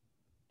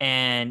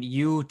and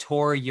you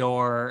tore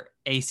your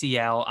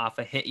ACL off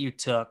a hit you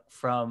took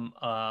from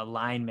a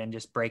lineman,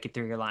 just break it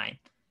through your line.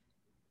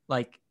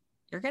 Like,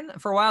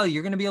 for a while,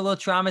 you're going to be a little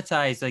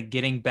traumatized, like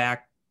getting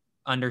back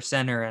under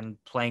center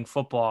and playing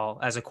football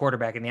as a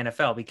quarterback in the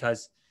NFL,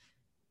 because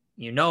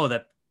you know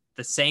that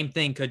the same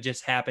thing could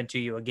just happen to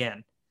you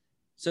again.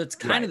 So it's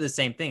kind of the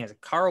same thing as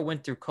Carl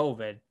went through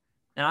COVID.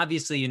 And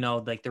obviously, you know,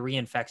 like the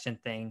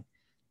reinfection thing,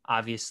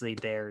 obviously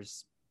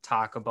there's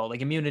talk about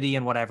like immunity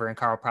and whatever. And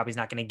Carl probably is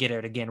not going to get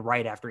it again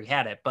right after he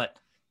had it, but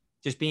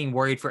just being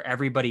worried for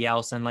everybody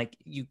else. And like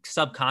you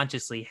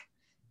subconsciously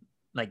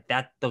like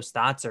that, those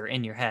thoughts are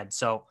in your head.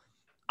 So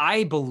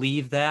I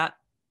believe that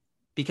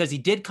because he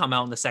did come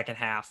out in the second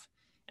half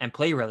and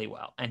play really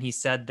well. And he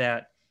said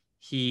that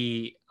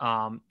he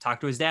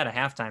talked to his dad at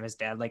halftime. His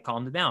dad like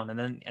calmed him down. And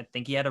then I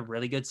think he had a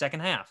really good second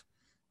half.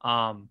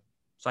 So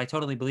I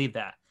totally believe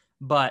that.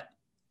 But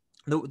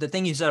the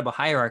thing you said about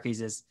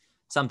hierarchies is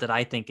something that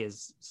I think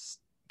is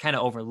kind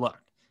of overlooked.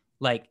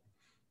 Like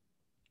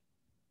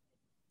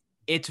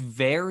it's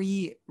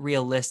very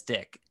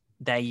realistic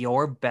that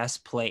your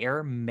best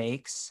player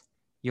makes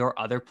your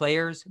other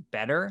players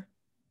better.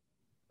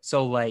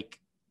 So like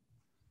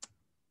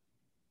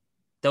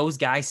those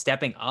guys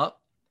stepping up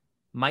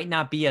might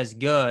not be as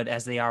good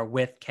as they are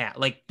with Cat.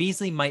 Like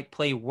Beasley might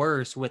play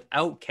worse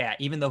without Cat,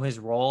 even though his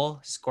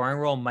scoring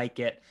role might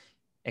get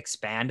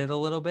expanded a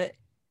little bit.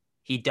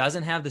 He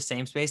doesn't have the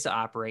same space to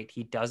operate.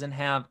 He doesn't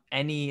have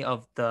any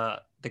of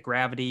the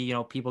gravity, you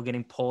know, people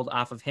getting pulled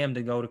off of him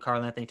to go to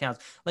Karl Anthony Towns.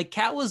 Like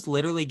Cat was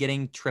literally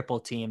getting triple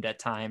teamed at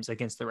times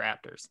against the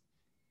Raptors.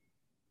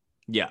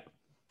 Yeah.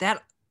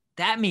 That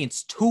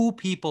means 2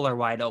 people are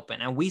wide open.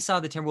 And we saw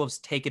the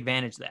Timberwolves take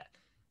advantage of that.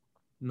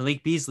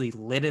 Malik Beasley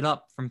lit it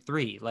up from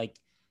 3. Like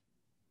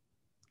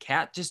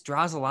Cat just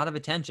draws a lot of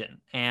attention,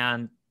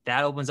 and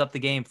that opens up the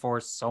game for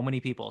so many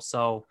people.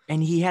 So,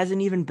 and he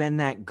hasn't even been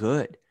that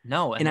good.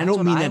 No. And I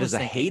don't mean that as a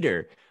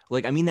hater.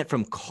 Like, I mean that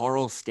from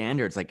Carl's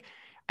standards. Like,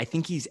 I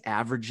think he's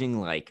averaging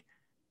like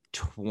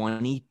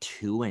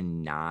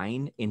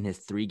 22-9 in his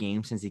 3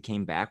 games since he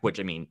came back, which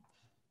I mean,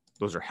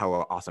 those are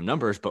hella awesome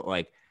numbers, but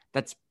like,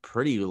 that's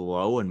pretty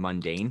low and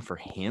mundane for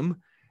him.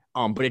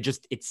 But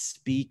it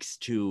speaks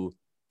to,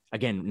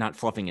 again, not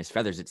fluffing his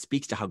feathers. It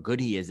speaks to how good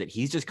he is that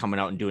he's just coming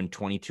out and doing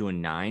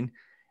 22-9.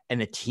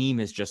 And the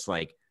team is just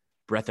like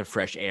breath of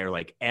fresh air.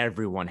 Like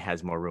everyone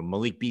has more room.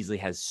 Malik Beasley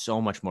has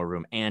so much more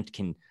room and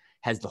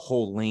has the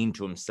whole lane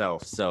to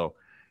himself. So,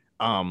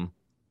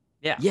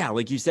 yeah,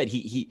 like you said,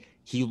 he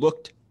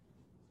looked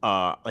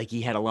like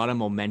he had a lot of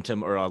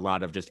momentum or a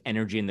lot of just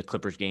energy in the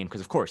Clippers game.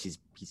 Cause of course he's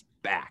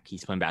back.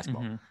 He's playing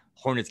basketball. Mm-hmm.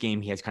 Hornets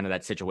game, he has kind of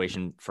that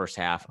situation first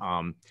half.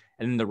 And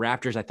then the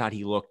Raptors, I thought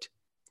he looked,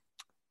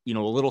 you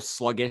know, a little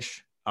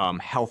sluggish,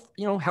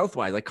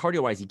 health-wise, like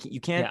cardio-wise, you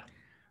can't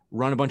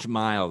run a bunch of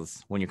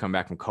miles when you come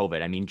back from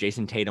COVID. I mean,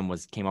 Jason Tatum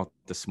came out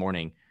this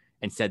morning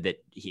and said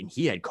that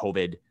he had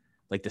COVID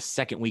like the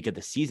second week of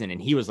the season.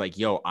 And he was like,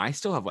 yo, I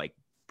still have like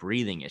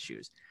breathing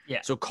issues.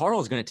 Yeah. So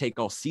Carl is going to take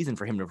all season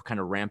for him to kind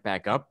of ramp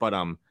back up. But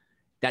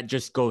that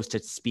just goes to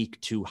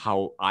speak to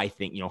how I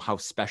think, you know, how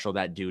special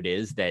that dude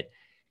is, that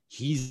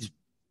he's,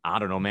 I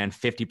don't know, man,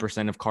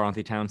 50% of Karl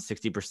Anthony Towns,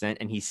 60%.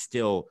 And he's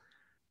still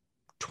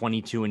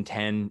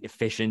 22-10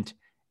 efficient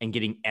and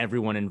getting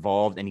everyone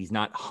involved, and he's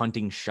not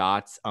hunting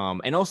shots.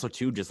 And also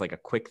too, just like a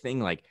quick thing,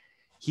 like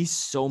he's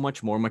so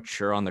much more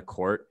mature on the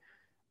court.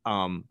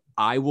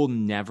 I will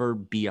never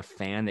be a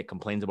fan that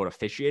complains about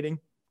officiating.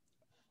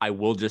 I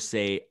will just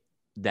say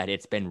that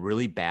it's been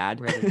really bad.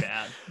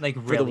 Like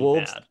for really the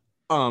Wolves.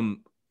 bad.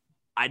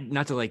 I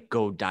not to like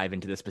go dive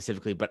into this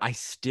specifically, but I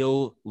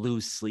still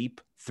lose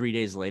sleep 3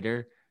 days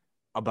later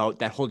about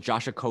that whole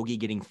Josh Okogie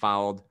getting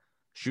fouled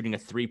shooting a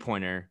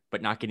 3-pointer,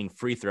 but not getting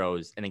free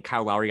throws. And then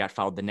Kyle Lowry got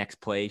fouled the next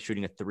play,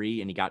 shooting a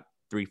 3, and he got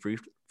 3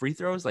 free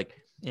throws. Like,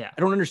 yeah,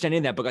 I don't understand any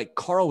of that, but like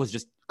Carl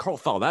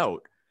fouled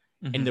out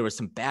and there was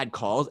some bad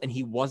calls and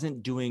he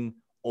wasn't doing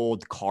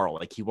old Carl.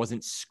 Like he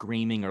wasn't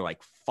screaming or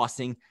like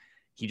fussing.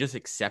 He just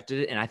accepted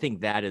it. And I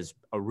think that is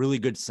a really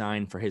good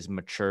sign for his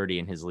maturity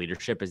and his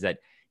leadership, is that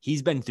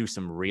he's been through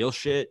some real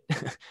shit,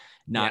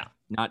 not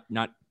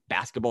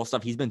basketball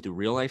stuff. He's been through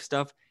real life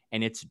stuff,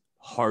 and it's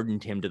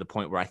hardened him to the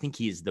point where I think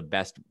he is the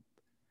best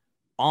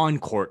on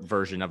court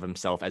version of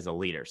himself as a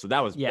leader. So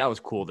that was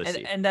cool to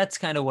see. And that's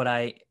kind of what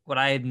I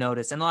had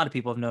noticed. And a lot of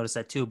people have noticed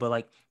that too, but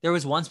like there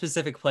was one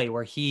specific play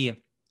where he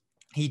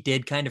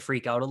did kind of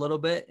freak out a little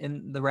bit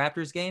in the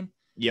Raptors game.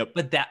 Yep.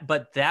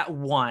 But that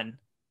one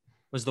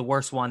was the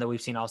worst one that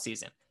we've seen all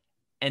season.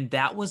 And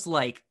that was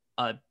like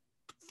a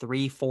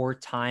 3-4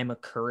 time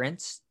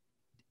occurrence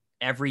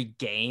every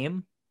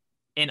game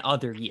in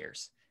other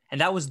years.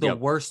 And that was the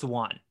worst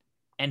one.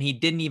 And he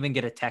didn't even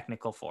get a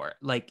technical for it.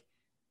 Like,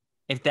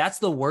 if that's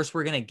the worst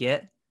we're going to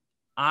get,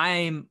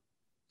 I'm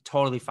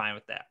totally fine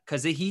with that.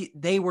 Because the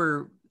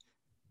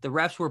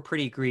refs were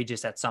pretty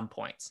egregious at some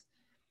points.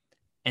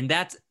 And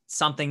that's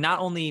something not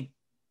only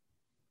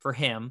for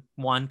him,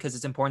 one, because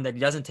it's important that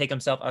he doesn't take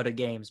himself out of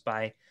games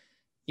by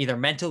either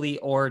mentally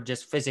or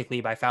just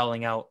physically by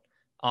fouling out,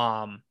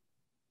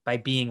 by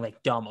being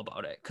like dumb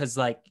about it. Because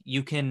like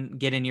you can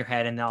get in your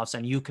head and all of a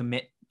sudden you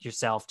commit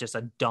yourself just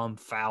a dumb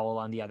foul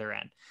on the other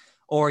end.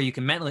 Or you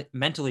can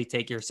mentally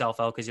take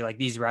yourself out because you're like,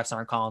 these refs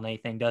aren't calling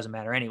anything, doesn't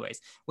matter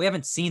anyways. We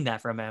haven't seen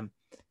that from him,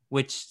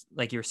 which,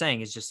 like you were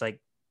saying, is just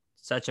like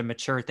such a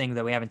mature thing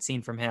that we haven't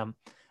seen from him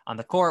on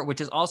the court, which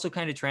is also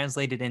kind of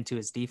translated into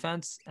his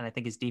defense. And I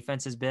think his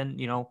defense has been,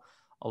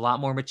 a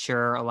lot more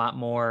mature, a lot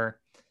more,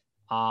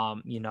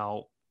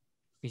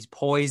 he's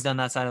poised on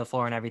that side of the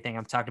floor and everything.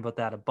 I've talked about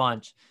that a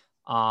bunch.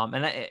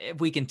 And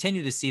if we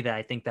continue to see that,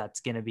 I think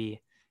that's going to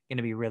be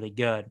really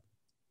good.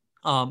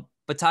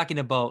 But talking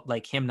about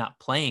like him not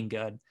playing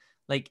good,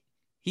 like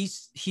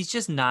he's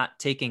just not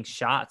taking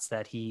shots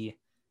that he,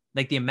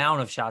 like the amount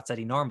of shots that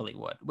he normally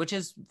would, which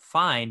is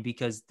fine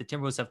because the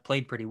Timberwolves have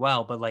played pretty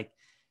well. But like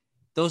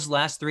those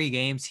last 3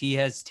 games, he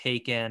has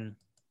taken,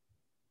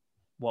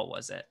 what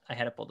was it? I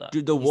had it pulled up.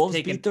 Dude, the Wolves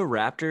beat the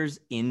Raptors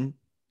in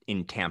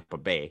Tampa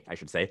Bay, I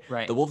should say.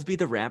 Right. The Wolves beat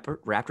the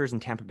Raptors in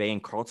Tampa Bay,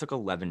 and Carl took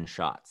 11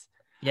 shots.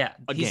 Yeah.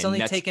 He's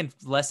only taken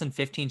less than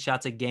 15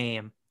 shots a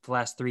game the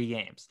last 3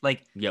 games.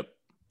 Like, yep.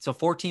 So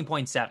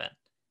 14.7.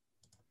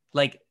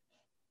 Like,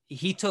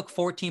 he took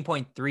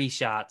 14.3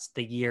 shots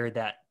the year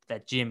that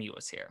Jimmy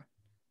was here.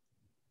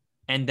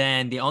 And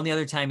then the only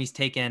other time he's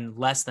taken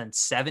less than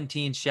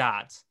 17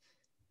 shots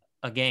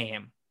a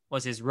game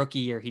was his rookie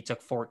year. He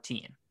took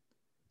 14.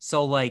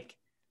 So, like,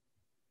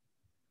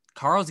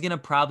 Carl's going to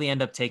probably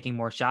end up taking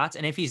more shots.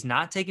 And if he's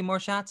not taking more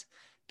shots,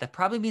 that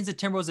probably means the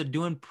Timberwolves are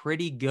doing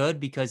pretty good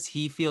because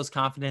he feels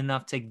confident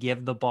enough to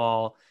give the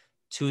ball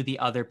to the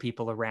other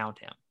people around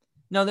him.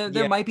 No,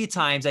 there might be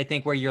times I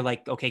think where you're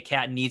like, okay,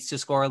 Cat needs to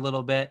score a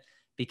little bit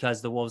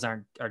because the Wolves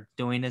are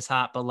doing as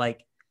hot. But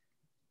like,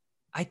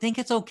 I think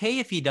it's okay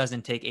if he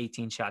doesn't take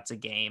 18 shots a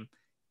game.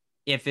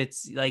 If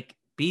it's like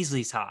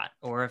Beasley's hot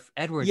or if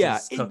Edwards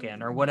is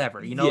cooking or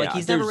whatever, like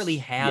he's never really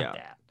had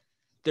that.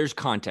 There's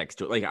context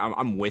to it. Like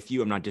I'm with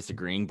you. I'm not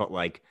disagreeing, but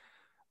like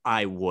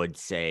I would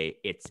say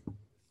it's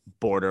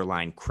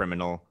borderline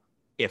criminal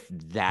if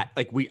that,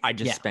 like I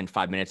just spent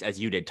 5 minutes as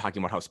you did talking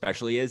about how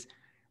special he is.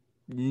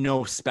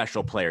 No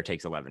special player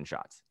takes 11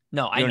 shots.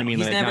 No, I know. What I mean?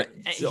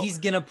 He's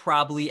going to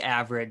probably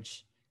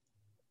average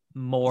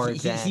more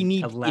than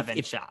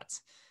 11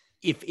 shots.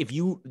 If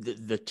you,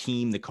 the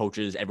team, the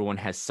coaches, everyone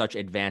has such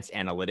advanced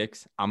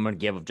analytics, I'm going to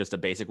give just a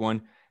basic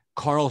one.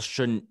 Carl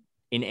shouldn't,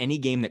 in any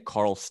game that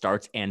Carl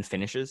starts and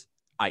finishes,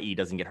 i.e.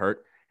 doesn't get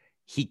hurt,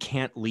 he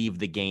can't leave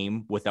the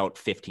game without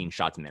 15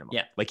 shots minimum.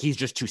 Yeah. Like he's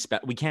just too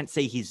we can't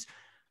say he's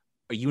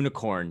a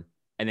unicorn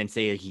and then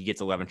say he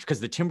gets 11 because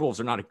the Timberwolves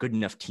are not a good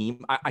enough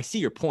team. I see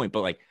your point,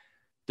 but like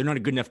they're not a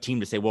good enough team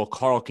to say, well,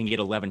 Carl can get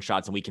 11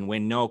 shots and we can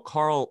win. No,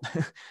 Carl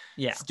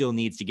still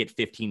needs to get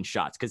 15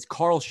 shots because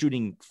Carl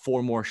shooting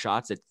 4 more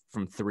shots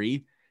from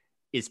 3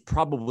 is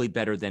probably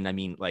better than,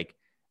 I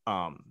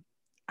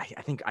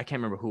think I can't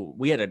remember who.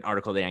 We had an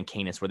article today on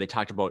Canis where they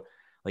talked about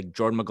like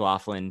Jordan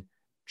McLaughlin,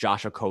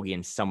 Josh Okogie,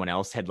 and someone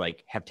else have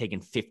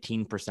taken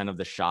 15% of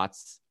the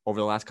shots over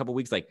the last couple of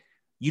weeks. Like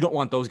you don't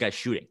want those guys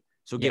shooting.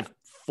 So give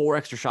 4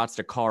 extra shots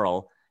to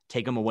Carl,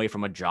 take him away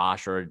from a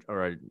Josh or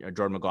a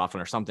Jordan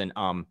McLaughlin or something.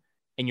 And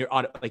you're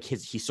like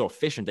he's so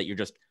efficient that you're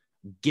just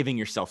giving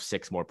yourself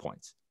 6 more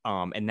points.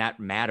 And that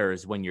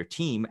matters when your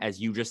team, as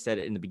you just said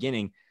in the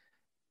beginning,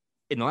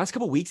 in the last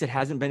couple of weeks, it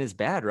hasn't been as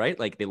bad, right?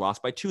 Like they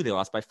lost by 2, they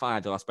lost by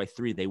 5, they lost by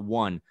 3, they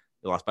won,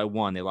 they lost by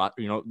 1, they lost,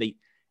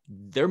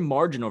 their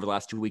margin over the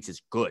last 2 weeks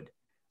is good.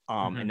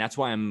 And that's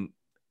why I'm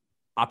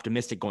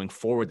optimistic going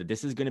forward that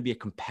this is going to be a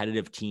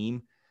competitive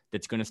team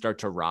that's going to start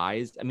to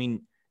rise. I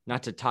mean,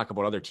 not to talk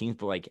about other teams,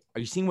 but like, are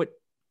you seeing what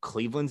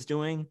Cleveland's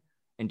doing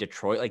in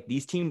Detroit? Like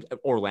these teams,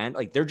 Orlando,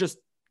 like they're just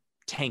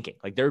tanking,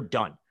 like they're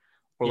done.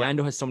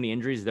 Orlando has so many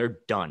injuries. They're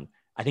done.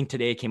 I think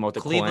today it came out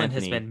that Cleveland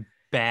has been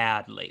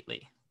bad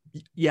lately.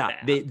 Yeah,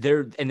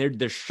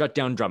 they're shut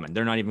down Drummond.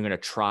 They're not even going to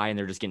try, and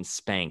they're just getting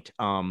spanked.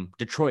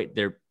 Detroit,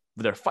 they're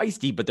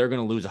feisty, but they're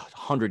going to lose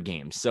 100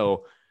 games.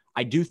 So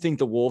I do think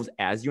the Wolves,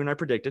 as you and I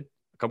predicted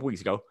a couple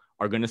weeks ago,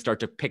 are going to start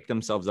to pick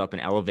themselves up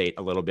and elevate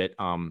a little bit.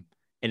 And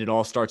it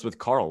all starts with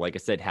Carl. Like I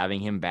said, having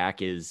him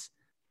back is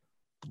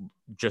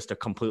just a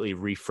completely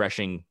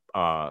refreshing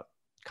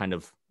kind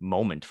of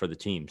moment for the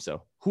team.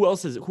 So who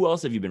else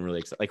have you been really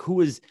excited? Like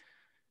who is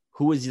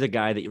the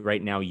guy that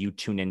right now you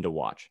tune in to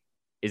watch?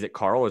 Is it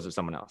Carl or is it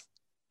someone else?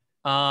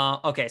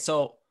 Okay.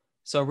 So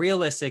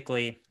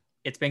realistically,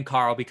 it's been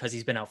Carl because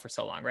he's been out for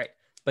so long, right?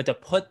 But to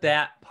put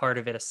that part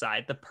of it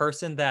aside, the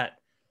person that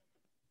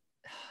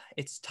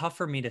it's tough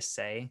for me to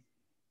say,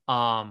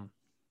 like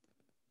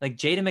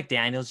Jaden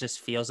McDaniels just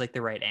feels like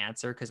the right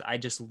answer because I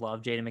just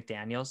love Jaden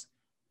McDaniels.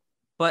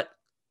 But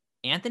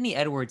Anthony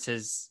Edwards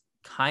is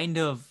kind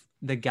of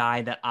the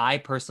guy that I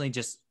personally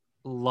just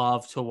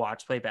love to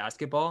watch play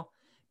basketball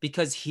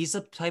because he's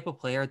a type of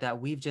player that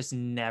we've just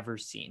never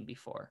seen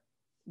before.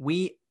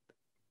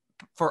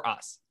 For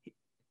us,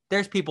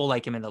 there's people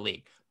like him in the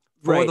league.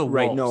 Right.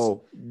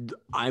 No,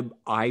 I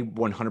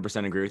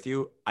 100% agree with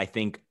you. I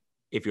think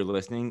if you're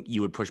listening,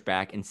 you would push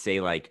back and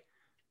say like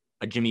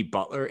a Jimmy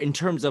Butler in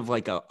terms of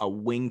like a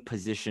wing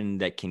position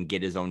that can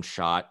get his own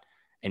shot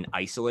and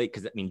isolate.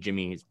 Cause I mean,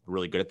 Jimmy is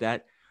really good at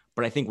that.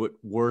 But I think what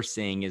we're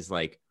saying is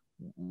like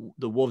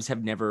the Wolves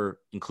have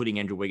never, including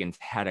Andrew Wiggins,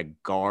 had a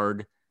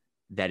guard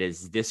that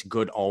is this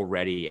good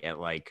already at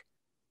like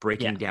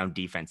breaking down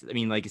defenses. I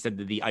mean, like I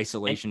said, the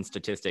isolation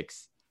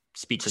statistics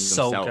speak for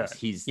themselves.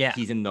 He's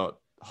in the,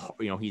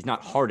 he's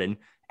not Harden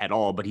at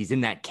all, but he's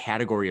in that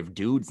category of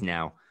dudes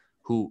now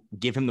who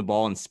give him the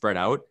ball and spread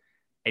out,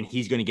 and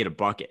he's going to get a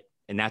bucket.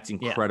 And that's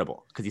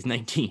incredible because he's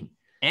 19.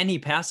 And he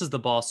passes the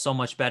ball so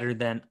much better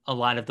than a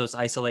lot of those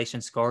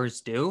isolation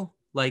scorers do.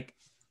 Like,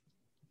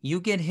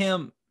 you get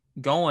him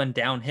going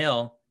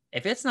downhill.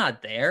 If it's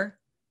not there,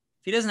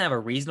 if he doesn't have a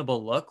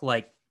reasonable look,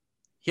 like,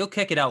 he'll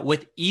kick it out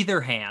with either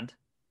hand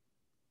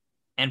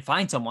and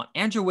find someone.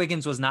 Andrew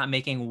Wiggins was not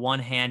making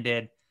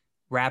one-handed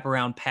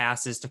wraparound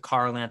passes to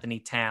Karl Anthony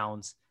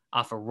Towns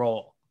off a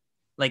roll.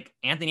 Like,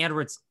 Anthony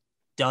Edwards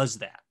does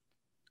that.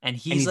 And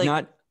he's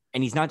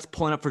not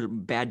pulling up for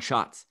bad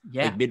shots.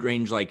 Yeah. Like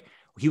mid-range, like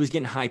he was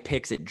getting high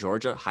picks at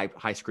Georgia,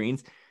 high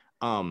screens.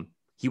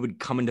 He would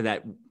come into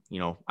that,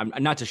 I'm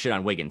not to shit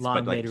on Wiggins,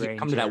 but like he'd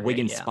come to that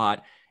Wiggins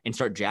spot and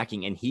start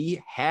jacking. And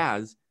he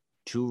has,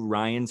 to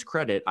Ryan's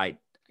credit, I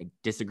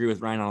disagree with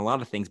Ryan on a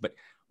lot of things, but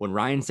when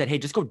Ryan said, hey,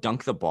 just go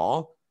dunk the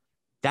ball,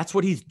 that's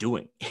what he's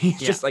doing. He's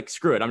just like,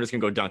 screw it, I'm just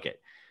gonna go dunk it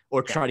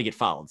or try to get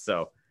fouled.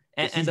 So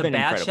and the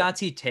bad shots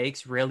he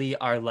takes really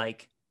are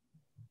like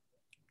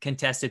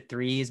contested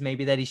threes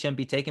maybe that he shouldn't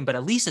be taking, but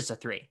at least it's a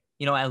three.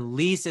 At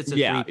least it's a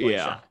 3-point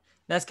shot.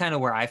 That's kind of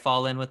where I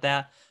fall in with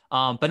that.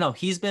 But no,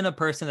 he's been a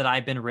person that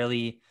I've been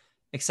really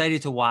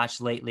excited to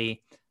watch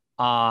lately.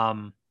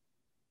 I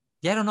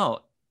don't know.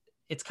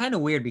 It's kind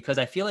of weird because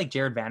I feel like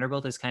Jared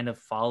Vanderbilt has kind of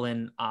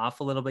fallen off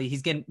a little bit.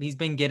 He's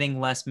been getting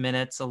less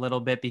minutes a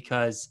little bit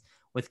because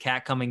with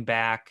Cat coming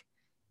back,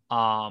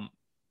 and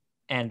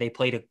they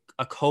played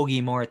a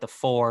Kogi more at the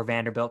 4,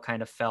 Vanderbilt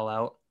kind of fell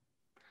out.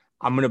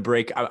 I'm going to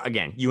break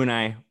again. You and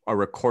I are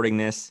recording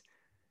this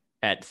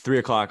at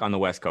 3:00 on the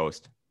West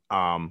Coast.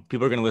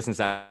 People are going to listen to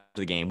that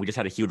after the game. We just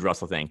had a huge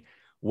Russell thing.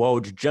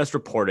 Woj just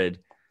reported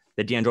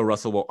that D'Angelo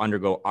Russell will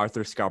undergo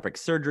arthroscopic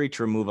surgery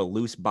to remove a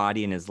loose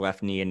body in his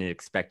left knee and is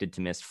expected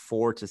to miss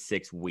 4 to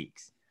 6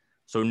 weeks.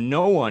 So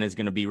no one is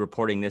going to be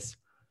reporting this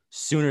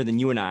sooner than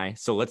you and I.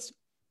 So let's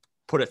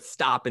put a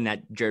stop in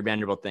that Jared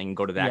Vanderbilt thing and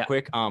go to that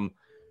quick.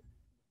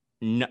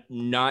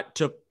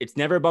 It's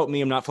never about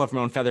me. I'm not fluffing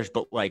my own feathers,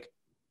 but like,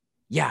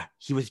 yeah,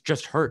 he was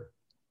just hurt.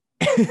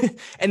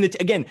 And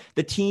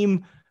the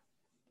team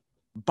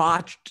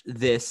botched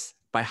this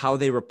by how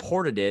they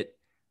reported it.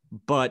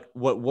 But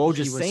what Woj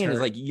is saying is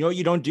like,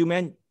 you don't do,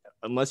 man,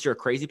 unless you're a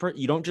crazy person,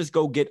 you don't just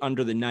go get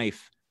under the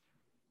knife.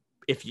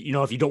 If you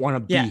don't want to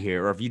be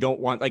here, or if you don't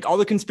want, like, all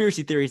the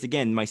conspiracy theories,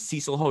 again, my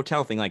Cecil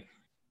Hotel thing, like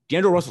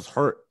D'Angelo Russell's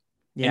hurt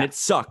and it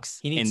sucks.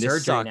 He needs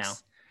surgery now.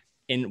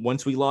 And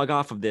once we log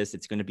off of this,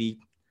 it's going to be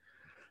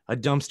a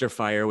dumpster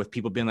fire with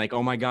people being like,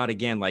 oh my God,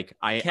 again, like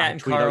Cat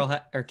and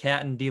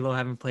D'Lo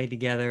haven't played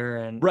together.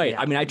 And right.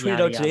 I mean, I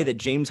tweeted out today that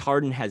James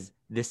Harden has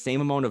the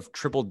same amount of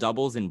triple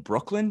doubles in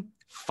Brooklyn,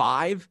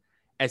 5,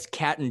 as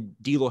Cat and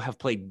D'Lo have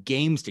played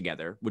games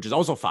together, which is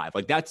also 5.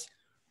 Like, that's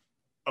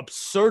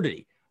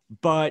absurdity,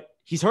 but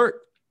he's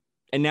hurt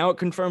and now it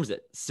confirms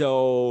it.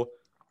 So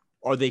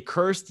are they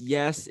cursed?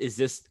 Yes. Is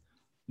this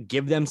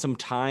give them some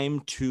time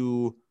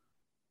to,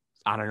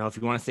 I don't know if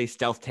you want to say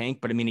stealth tank,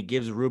 but I mean, it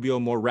gives Rubio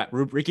more rep.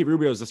 Ricky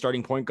Rubio is the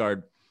starting point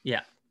guard.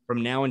 Yeah.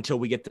 From now until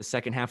we get the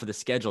second half of the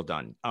schedule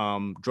done.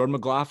 Jordan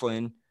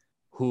McLaughlin,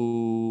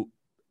 who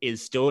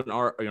is still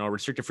a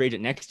restricted free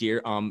agent next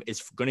year,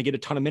 is going to get a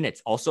ton of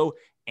minutes. Also,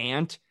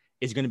 Ant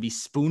is going to be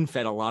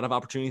spoon-fed a lot of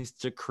opportunities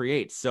to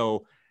create.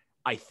 So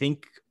I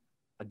think,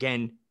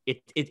 again,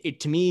 it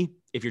to me,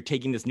 if you're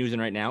taking this news in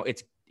right now,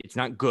 it's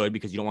not good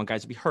because you don't want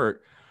guys to be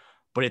hurt,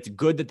 but it's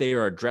good that they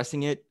are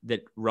addressing it,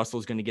 that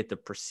Russell's going to get the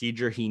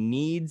procedure he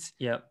needs.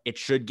 Yep. It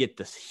should get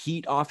the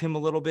heat off him a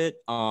little bit.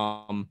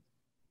 And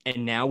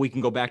now we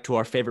can go back to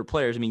our favorite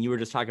players. I mean, you were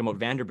just talking about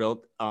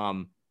Vanderbilt.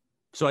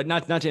 So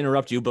not to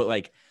interrupt you, but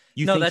like,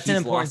 think that's an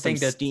important thing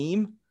to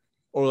steam,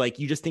 or like,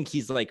 you just think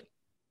he's like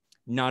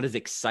not as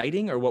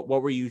exciting, or what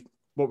were you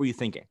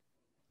thinking?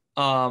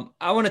 I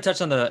want to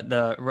touch on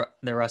the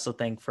Russell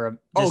thing for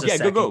a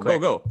second.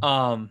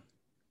 Go.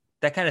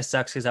 That kind of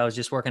sucks because I was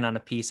just working on a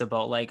piece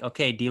about like,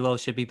 okay, D'Lo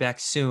should be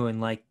back soon.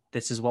 Like,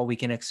 this is what we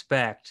can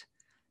expect.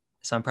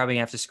 So I'm probably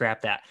gonna have to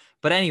scrap that.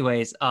 But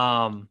anyways,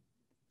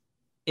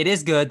 it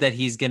is good that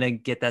he's gonna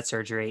get that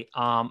surgery.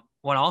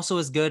 What also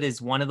is good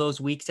is one of those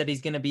weeks that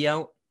he's gonna be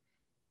out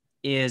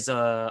is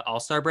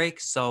All-Star break.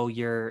 So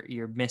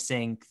you're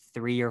missing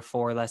 3 or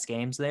 4 less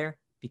games there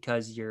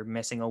because you're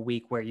missing a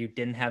week where you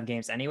didn't have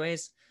games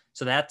anyways.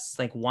 So that's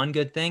like one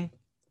good thing.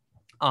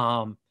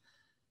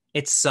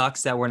 It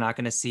sucks that we're not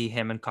going to see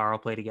him and Carl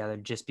play together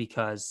just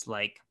because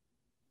like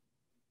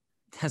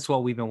that's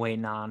what we've been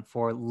waiting on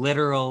for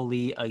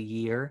literally a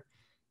year.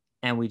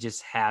 And we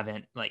just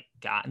haven't like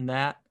gotten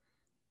that.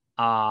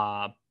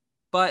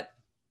 But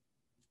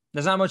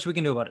there's not much we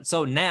can do about it.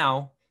 So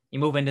now you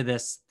move into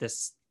this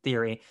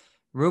theory.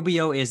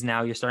 Rubio is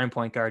now your starting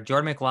point guard.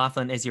 Jordan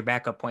McLaughlin is your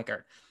backup point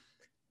guard.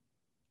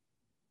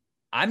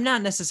 I'm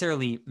not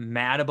necessarily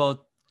mad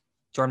about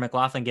Jordan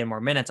McLaughlin getting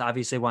more minutes.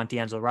 Obviously, I want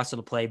D'Angelo Russell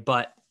to play,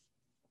 but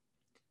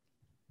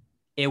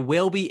it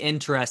will be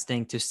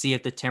interesting to see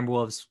if the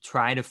Timberwolves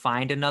try to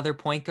find another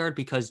point guard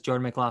because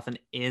Jordan McLaughlin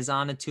is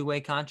on a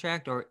 2-way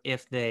contract, or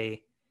if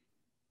they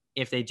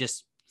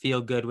just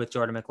feel good with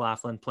Jordan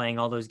McLaughlin playing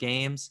all those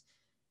games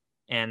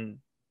and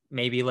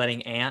maybe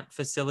letting Ant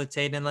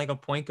facilitate in like a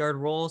point guard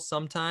role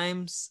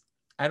sometimes.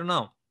 I don't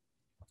know.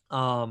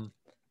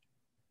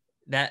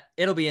 That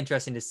it'll be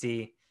interesting to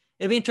see.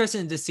 It'll be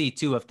interesting to see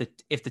too if the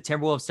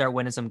Timberwolves start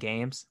winning some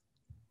games,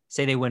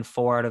 say they win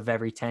 4 out of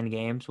every 10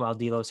 games while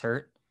D'Lo's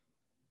hurt,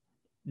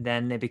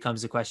 then it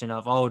becomes a question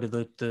of,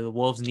 do the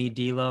Wolves need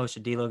D'Lo?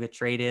 Should D'Lo get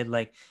traded?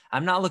 Like,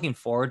 I'm not looking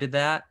forward to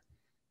that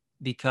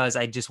because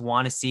I just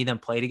want to see them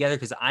play together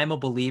because I'm a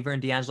believer in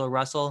D'Angelo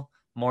Russell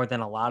more than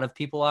a lot of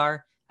people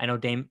are. I know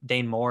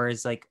Dane Moore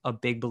is like a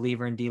big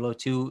believer in D'Lo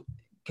too,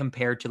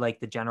 compared to like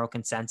the general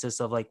consensus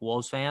of like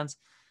Wolves fans.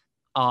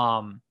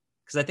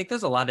 Because I think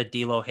there's a lot of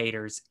D'Lo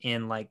haters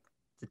in like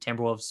the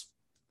Timberwolves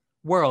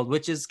world,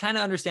 which is kind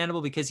of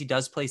understandable because he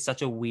does play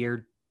such a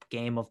weird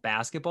game of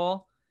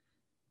basketball.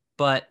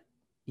 But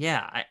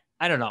yeah,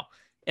 I don't know.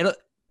 It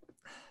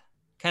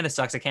kind of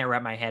sucks. I can't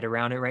wrap my head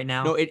around it right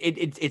now. No,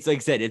 it's like I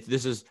said,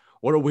 this is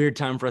what a weird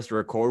time for us to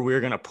record.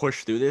 We're going to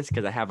push through this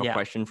because I have a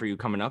question for you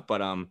coming up.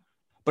 But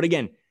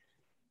again,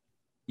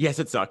 yes,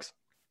 it sucks.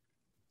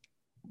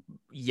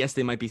 Yes,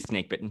 they might be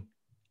snake bitten.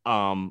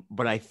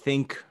 But I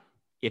think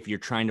if you're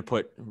trying to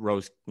put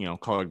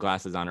rose-colored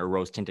glasses on or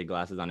rose-tinted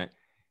glasses on it,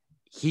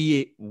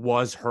 he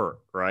was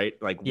hurt, right?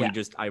 Like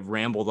I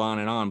rambled on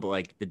and on, but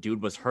like the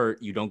dude was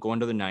hurt. You don't go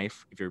under the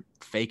knife if you're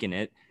faking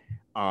it.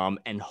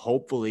 And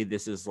hopefully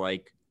this is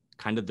like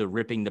kind of the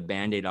ripping the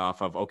Band-Aid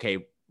off of, okay,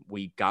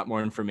 we got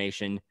more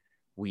information.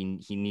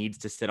 He needs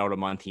to sit out a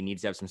month. He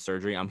needs to have some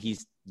surgery.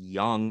 He's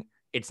young.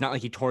 It's not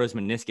like he tore his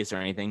meniscus or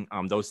anything.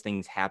 Those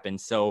things happen.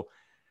 So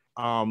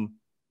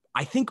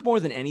I think more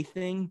than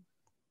anything,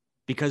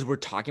 because we're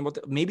talking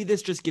about maybe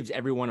this just gives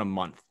everyone a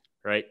month,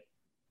 right?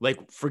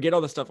 Like, forget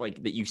all the stuff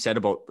like that you said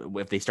about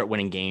if they start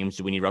winning games,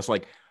 do we need Russell?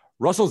 Like,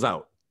 Russell's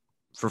out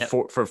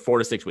for 4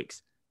 to 6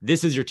 weeks.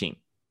 This is your team.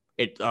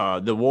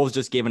 The Wolves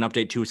just gave an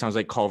update too. Sounds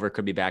like Culver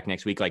could be back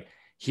next week. Like,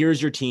 here's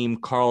your team.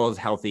 Carl is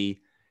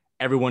healthy.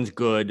 Everyone's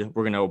good.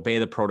 We're going to obey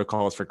the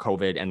protocols for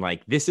COVID. And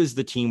like, this is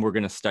the team we're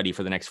going to study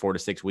for the next 4 to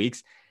 6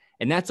 weeks.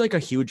 And that's like a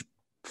huge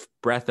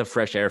breath of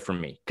fresh air for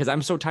me because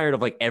I'm so tired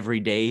of like every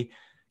day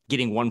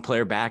getting one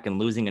player back and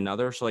losing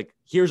another. So like,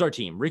 here's our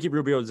team. Ricky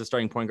Rubio is the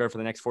starting point guard for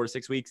the next 4 to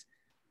 6 weeks.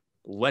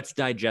 Let's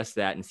digest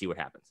that and see what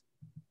happens.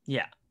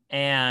 Yeah.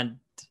 And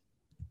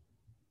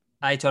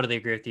I totally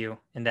agree with you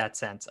in that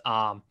sense.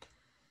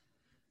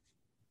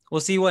 We'll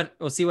see what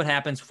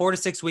happens. 4 to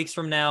 6 weeks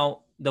from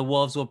now, the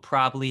Wolves will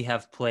probably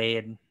have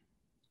played.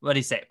 What do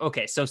you say?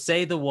 Okay. So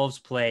say the Wolves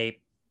play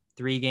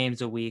 3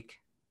 games a week.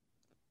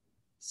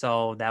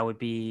 So that would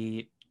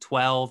be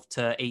 12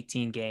 to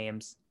 18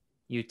 games.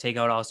 You take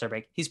out All-Star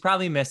break. He's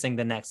probably missing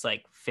the next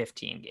like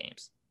 15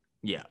 games.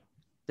 Yeah.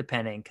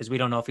 Depending, because we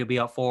don't know if he'll be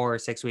out 4 or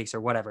 6 weeks or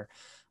whatever.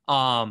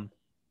 So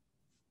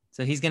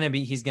he's gonna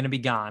be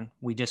gone.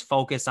 We just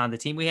focus on the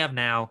team we have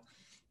now.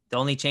 The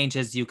only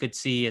changes you could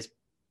see is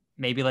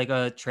maybe like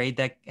a trade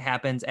that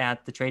happens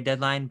at the trade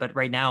deadline. But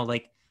right now,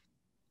 like,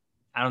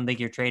 I don't think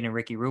you're trading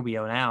Ricky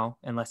Rubio now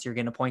unless you're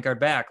getting a point guard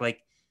back.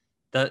 Like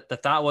the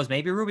thought was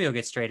maybe Rubio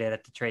gets traded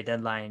at the trade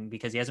deadline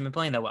because he hasn't been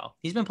playing that well.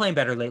 He's been playing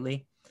better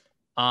lately.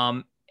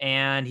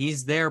 And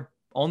he's their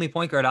only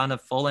point guard on a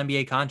full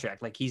NBA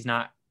contract. Like, he's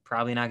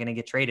probably not going to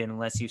get traded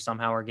unless you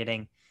somehow are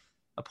getting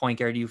a point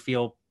guard you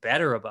feel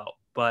better about.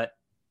 But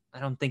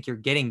don't think you're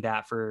getting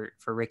that for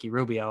Ricky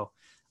Rubio.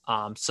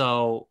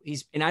 So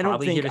he's and I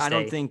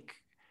don't think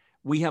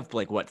we have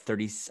like what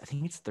 30. I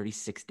think it's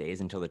 36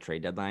 days until the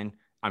trade deadline.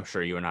 I'm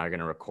sure you and I are going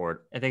to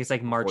record. I think it's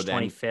like March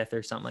 25th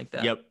or something like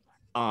that. Yep.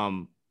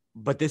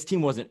 But this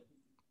team wasn't,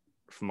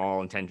 from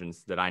all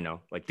intentions that I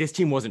know, like this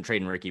team wasn't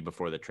trading Ricky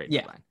before the trade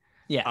deadline.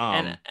 Yeah.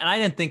 And I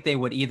didn't think they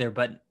would either,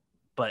 but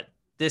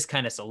this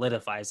kind of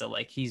solidifies it.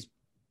 Like he's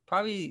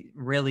probably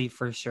really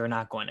for sure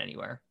not going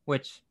anywhere,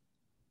 which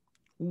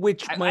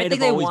I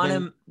think they want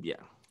him. Yeah.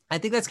 I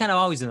think that's kind of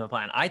always been the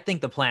plan. I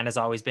think the plan has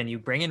always been you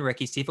bring in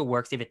Ricky, see if it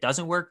works. If it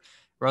doesn't work,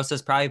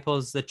 Rosas probably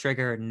pulls the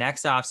trigger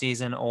next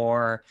offseason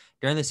or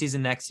during the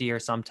season next year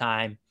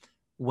sometime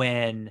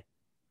when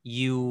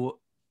you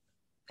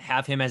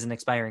have him as an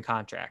expiring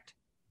contract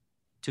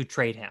to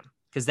trade him,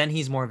 because then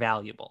he's more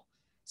valuable.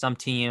 Some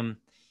team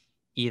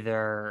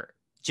either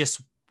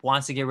just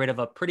wants to get rid of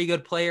a pretty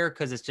good player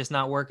because it's just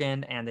not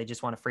working and they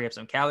just want to free up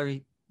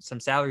some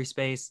salary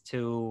space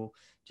to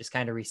just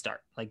kind of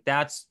restart. Like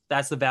that's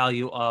the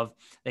value of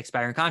the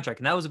expiring contract.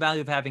 And that was the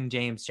value of having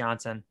James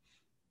Johnson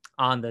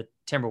on the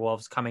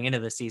Timberwolves coming into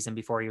the season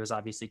before he was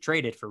obviously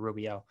traded for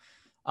Rubio.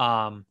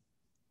 I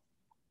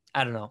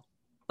don't know.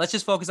 Let's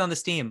just focus on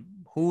this team.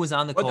 Who was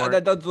on the court?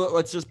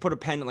 Let's just put a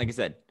pen. Like I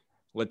said,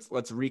 let's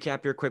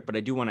recap here quick, but I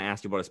do want to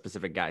ask you about a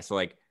specific guy. So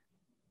like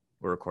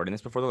we're recording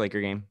this before the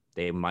Laker game.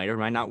 They might or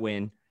might not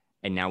win.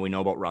 And now we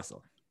know about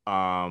Russell.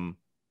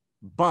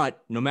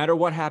 But no matter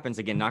what happens,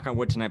 again, knock on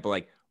wood tonight, but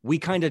like we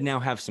kind of now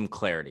have some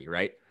clarity,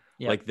 right?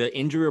 Yep. Like the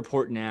injury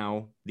report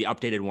now, the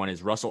updated one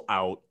is Russell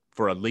out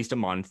for at least a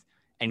month,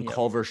 and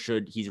Culver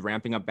he's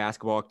ramping up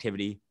basketball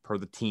activity per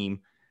the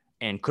team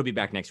and could be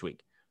back next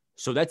week.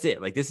 So that's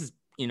it. Like this is,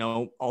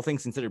 all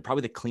things considered,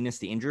 probably the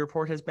cleanest the injury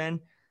report has been.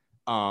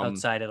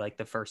 Outside of like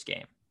the first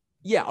game.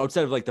 Yeah,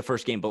 outside of like the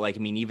first game, but like, I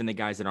mean, even the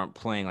guys that aren't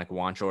playing like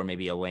Wancho or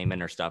maybe a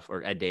Layman or stuff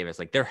or Ed Davis,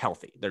 like they're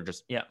healthy. They're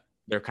just,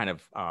 they're kind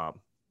of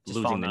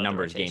losing the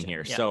numbers game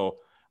here. Yeah. So,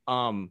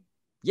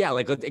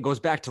 like it goes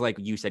back to like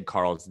you said,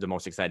 Carl, it's the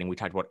most exciting. We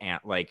talked about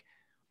like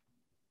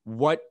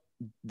what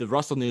the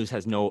Russell news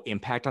has no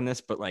impact on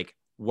this, but like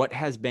what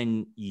has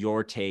been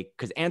your take?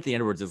 Because Anthony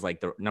Edwards is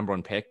like the number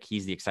one pick.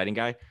 He's the exciting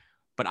guy,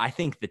 but I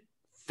think the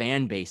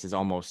fan base is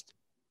almost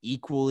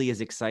equally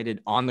as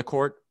excited on the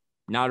court.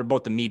 Not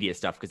about the media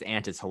stuff because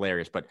Ant is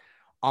hilarious, but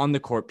on the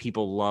court,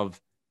 people love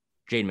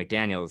Jaden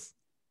McDaniels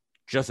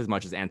just as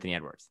much as Anthony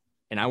Edwards.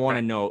 And I want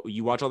to know,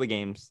 you watch all the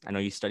games. I know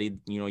you studied,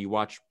 you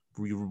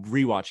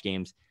rewatch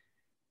games.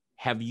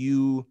 Have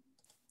you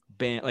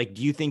been like,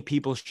 do you think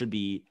people should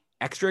be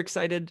extra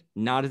excited,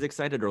 not as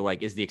excited, or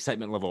like, is the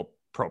excitement level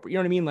appropriate? You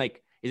know what I mean?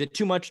 Like, is it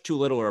too much, too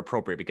little, or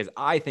appropriate? Because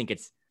I think for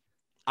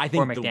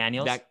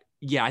McDaniels.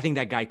 I think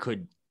that guy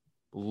could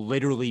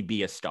literally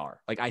be a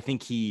star. Like, I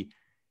think he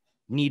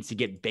needs to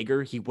get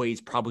bigger. He weighs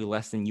probably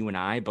less than you and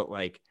I, but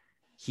like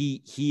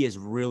he has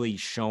really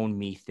shown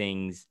me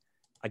things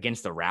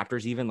against the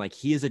Raptors. Even like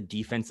he is a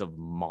defensive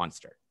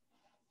monster.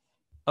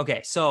 Okay.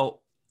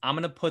 So I'm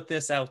going to put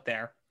this out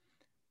there.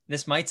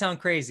 This might sound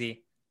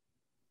crazy.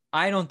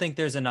 I don't think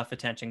there's enough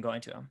attention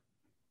going to him.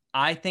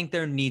 I think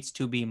there needs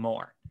to be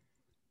more.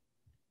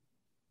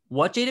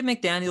 What Jaden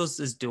McDaniels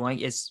is doing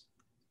is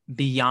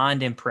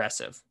beyond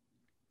impressive.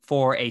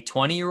 For a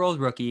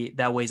 20-year-old rookie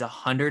that weighs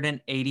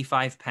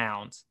 185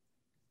 pounds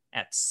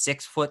at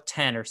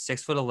 6'10" or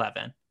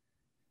 6'11"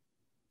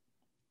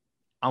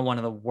 on one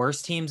of the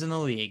worst teams in the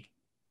league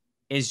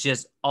is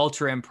just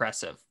ultra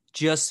impressive.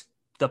 Just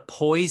the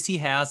poise he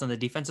has on the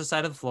defensive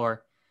side of the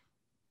floor.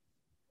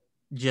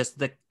 Just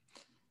the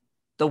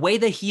way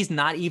that he's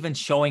not even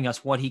showing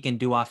us what he can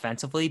do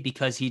offensively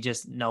because he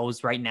just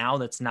knows right now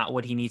that's not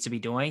what he needs to be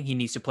doing. He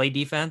needs to play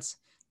defense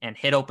and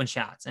hit open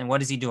shots. And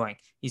what is he doing?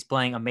 He's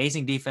playing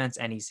amazing defense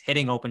and he's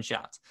hitting open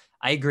shots.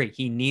 I agree.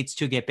 He needs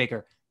to get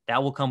bigger.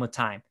 That will come with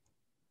time.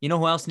 You know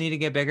who else need to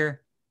get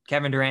bigger?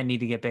 Kevin Durant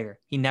need to get bigger.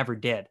 He never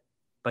did,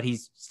 but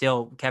he's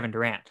still Kevin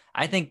Durant.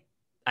 I think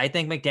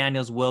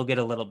McDaniels will get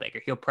a little bigger.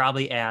 He'll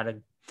probably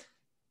add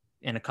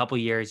in a couple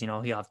years,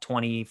 he'll have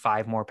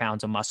 25 more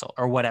pounds of muscle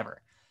or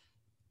whatever.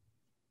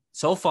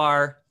 So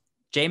far,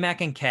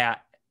 J-Mac and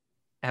Cat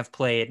have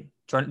played,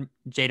 Jaden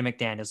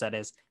McDaniels, that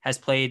is, has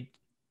played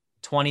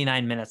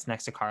 29 minutes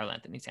next to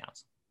Karl-Anthony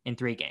Towns in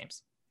 3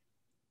 games.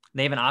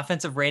 They have an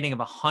offensive rating of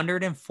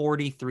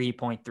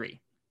 143.3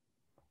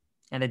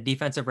 and a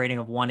defensive rating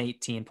of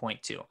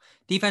 118.2.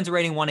 Defensive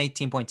rating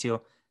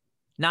 118.2,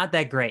 not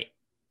that great.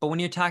 But when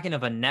you're talking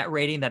of a net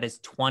rating that is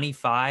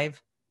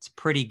 25, it's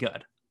pretty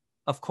good.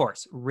 Of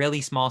course,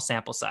 really small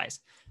sample size.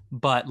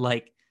 But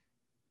like,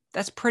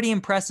 that's pretty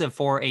impressive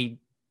for a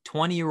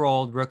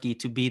 20-year-old rookie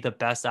to be the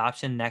best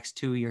option next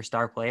to your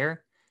star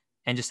player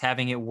and just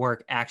having it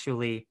work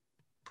actually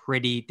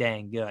pretty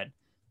dang good.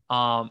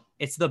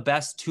 It's the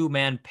best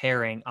 2-man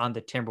pairing on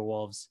the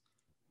Timberwolves,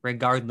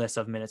 regardless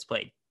of minutes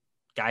played.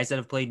 Guys that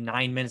have played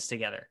 9 minutes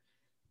together.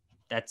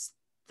 That's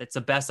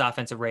the best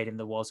offensive rating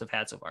the Wolves have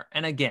had so far.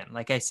 And again,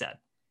 like I said,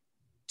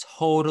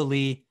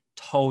 totally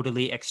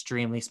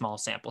extremely small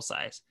sample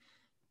size.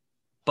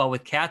 But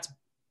with Cat's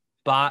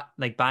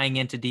buying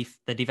into the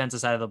defensive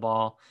side of the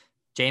ball,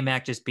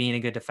 J-Mac just being a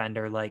good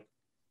defender. Like,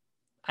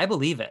 I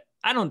believe it.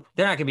 They're not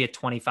going to be a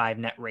 25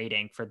 net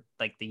rating for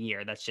like the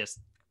year. That's just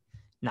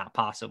not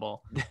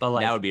possible. But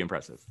like, that would be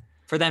impressive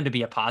for them to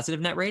be a positive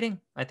net rating.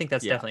 I think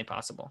that's definitely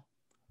possible.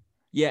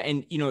 Yeah.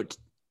 And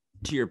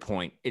to your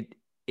point,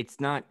 it's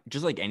not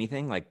just like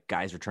anything, like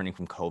guys returning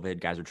from COVID,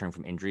 guys returning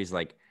from injuries.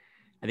 Like,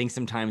 I think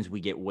sometimes we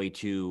get way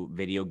too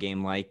video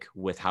game like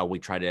with how we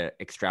try to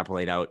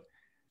extrapolate out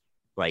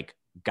like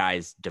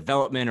guys'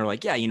 development, or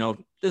like,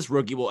 this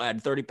rookie will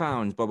add 30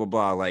 pounds, blah, blah,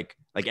 blah. Like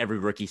every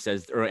rookie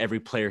says, or every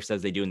player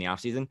says they do in the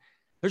offseason.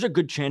 There's a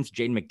good chance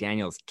Jaden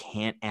McDaniels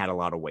can't add a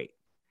lot of weight.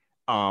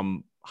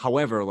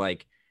 However,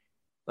 like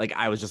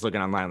I was just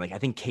looking online, like I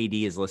think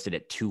KD is listed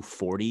at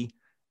 240.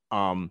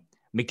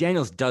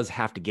 McDaniels does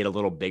have to get a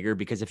little bigger,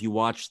 because if you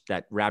watch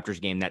that Raptors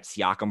game, that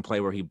Siakam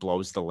play where he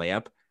blows the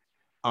layup,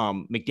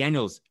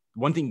 McDaniels,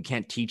 one thing you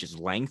can't teach is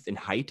length and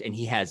height, and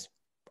he has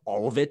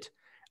all of it.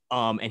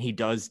 And he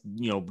does,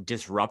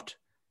 disrupt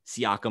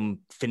Siakam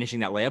finishing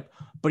that layup,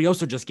 but he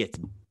also just gets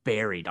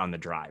buried on the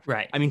drive.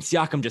 Right. I mean,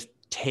 Siakam just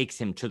takes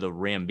him to the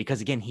rim,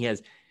 because again,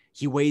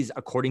 he weighs,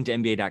 according to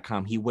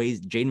NBA.com,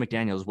 Jaden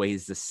McDaniels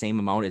weighs the same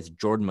amount as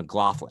Jordan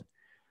McLaughlin.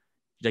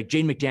 Like,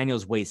 Jaden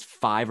McDaniels weighs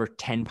 5 or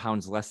 10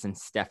 pounds less than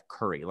Steph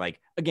Curry. Like,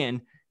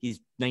 again, he's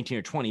 19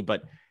 or 20,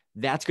 but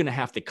that's going to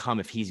have to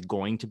come if he's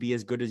going to be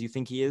as good as you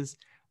think he is.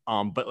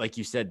 But like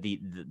you said,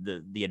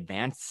 the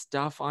advanced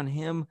stuff on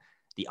him,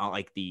 the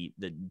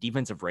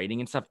defensive rating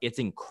and stuff, it's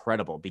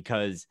incredible,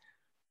 because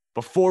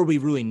before we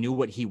really knew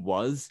what he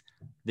was,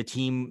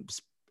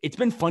 it's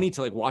been funny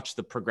to like watch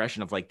the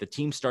progression of like the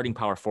team starting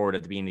power forward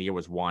at the beginning of the year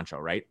was Wancho,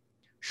 right?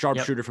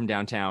 Sharpshooter from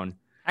downtown.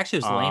 Actually,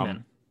 it was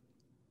Layman.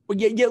 Well,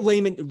 yeah,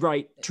 Layman,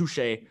 right? Touche.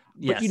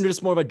 But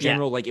just more of a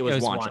general, like it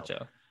was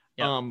Wancho.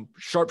 Yep.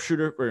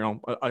 Sharpshooter, or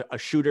a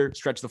shooter,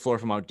 stretch the floor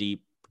from out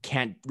deep,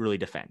 can't really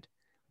defend.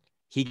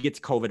 He gets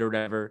COVID or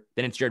whatever.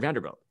 Then it's Jared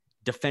Vanderbilt,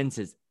 defends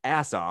his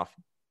ass off,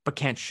 but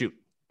can't shoot.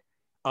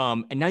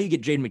 And now you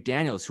get Jaden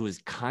McDaniels, who is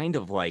kind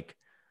of like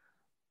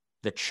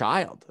the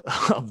child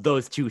of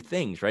those two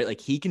things, right? Like,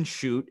 he can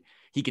shoot,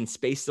 he can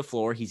space the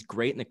floor, he's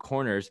great in the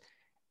corners,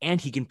 and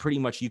he can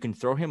you can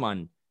throw him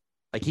on,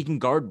 like, he can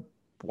guard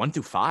 1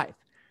 through 5.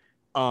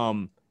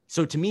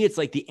 So to me, it's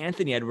like the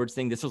Anthony Edwards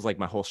thing. This was like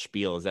my whole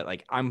spiel, is that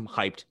like, I'm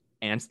hyped.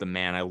 Ant's the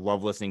man. I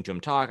love listening to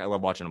him talk. I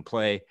love watching him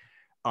play.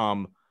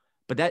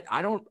 But that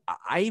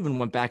I even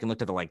went back and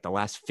looked at the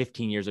last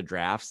 15 years of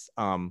drafts.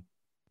 Shout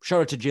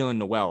out to Jalen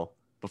Noel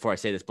before I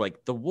say this, but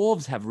like, the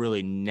Wolves have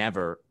really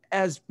never,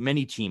 as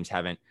many teams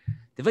haven't,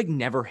 they've like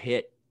never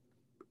hit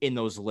in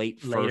those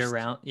later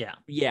round.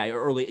 Yeah.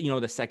 Early,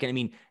 the second. I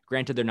mean,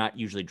 granted, they're not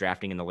usually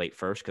drafting in the late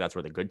first, because that's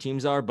where the good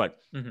teams are, but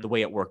the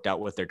way it worked out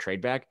with their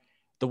trade back,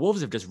 the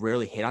Wolves have just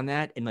rarely hit on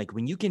that. And like,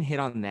 when you can hit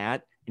on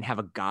that and have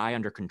a guy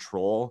under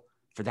control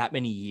for that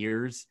many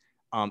years,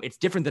 it's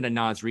different than a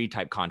Naz Reid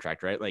type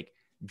contract, right? Like,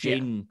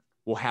 Jaden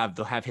they'll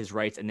have his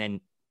rights, and then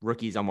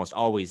rookies almost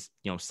always,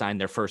 sign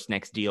their first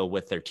next deal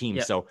with their team.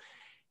 Yep. So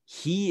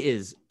he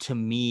is, to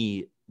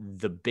me,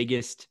 the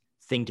biggest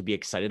thing to be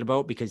excited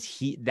about, because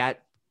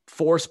that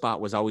 4 spot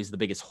was always the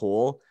biggest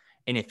hole.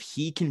 And if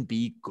he can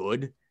be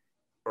good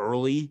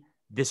early,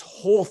 this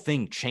whole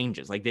thing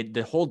changes. Like,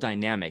 the whole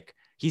dynamic.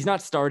 He's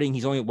not starting.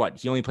 He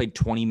only played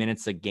 20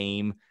 minutes a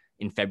game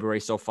in February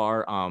so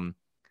far.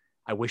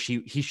 I wish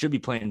he should be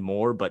playing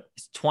more, but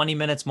it's 20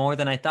 minutes more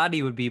than I thought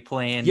he would be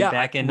playing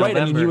back in November.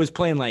 Right. I mean, he was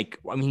playing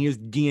he was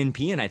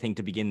DNPing, I think,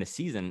 to begin the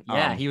season.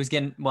 Yeah, he was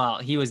getting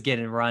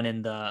run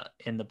in the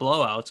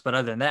blowouts, but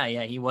other than that,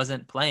 he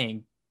wasn't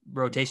playing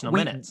rotational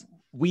minutes.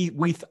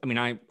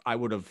 I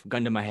would have,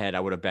 gun to my head, I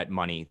would have bet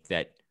money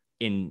that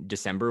in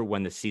December,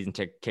 when the season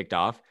kicked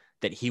off,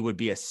 that he would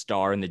be a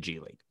star in the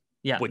G League.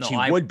 Yeah, which he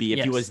would be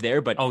if he was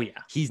there, but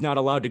he's not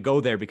allowed to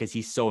go there because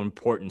he's so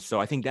important. So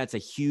I think that's a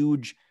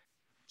huge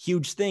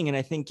thing. And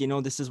I think,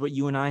 this is what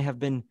you and I have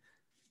been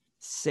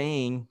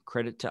saying,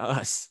 credit to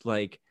us.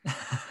 Like,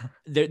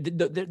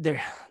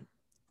 they're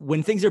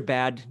when things are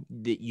bad,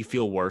 you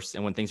feel worse.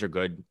 And when things are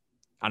good,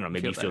 I don't know,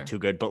 maybe you feel too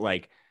good, but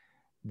like,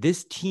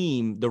 this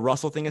team, the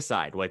Russell thing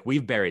aside, like,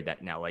 we've buried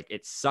that now. Like,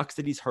 it sucks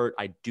that he's hurt.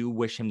 I do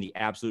wish him the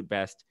absolute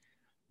best,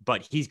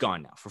 but he's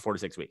gone now for 4 to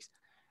 6 weeks.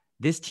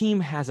 This team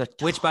has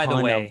which, by the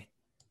way,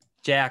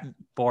 Jack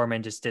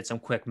Borman just did some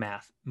quick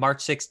math. March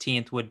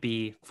 16th would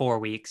be 4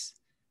 weeks.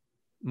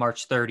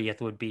 March 30th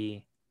would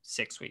be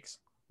 6 weeks.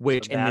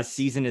 Which, so, and the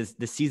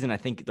season, I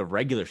think the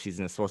regular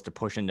season is supposed to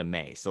push into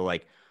May. So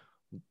like,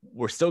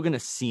 we're still going to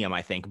see him,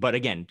 I think. But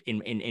again,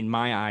 in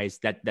my eyes,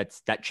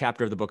 that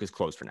chapter of the book is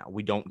closed for now.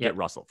 We don't get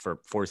Russell for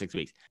 4 to 6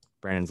 weeks.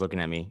 Brandon's looking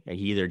at me.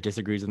 He either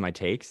disagrees with my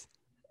takes.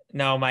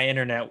 No, my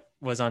internet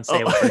was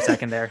unstable for a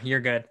second there. You're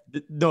good.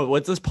 No,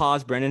 let's just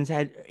pause. Brandon's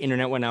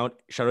internet went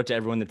out. Shout out to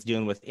everyone that's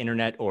dealing with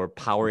internet or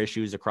power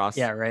issues across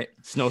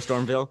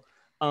Snowstormville.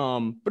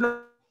 But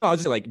no, I was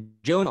just like,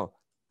 Jalen,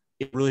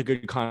 really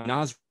good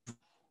Nas.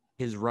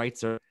 His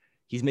rights are,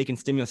 he's making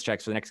stimulus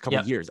checks for the next couple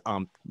of years.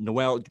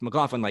 Noel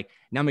McLaughlin, like,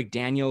 now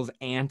McDaniels,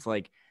 Ant,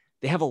 like,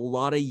 they have a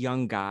lot of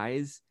young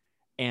guys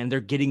and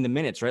they're getting the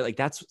minutes, right? Like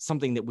that's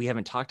something that we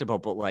haven't talked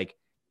about, but like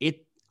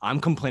I'm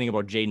complaining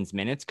about Jaden's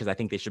minutes because I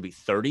think they should be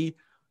 30.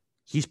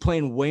 He's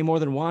playing way more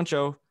than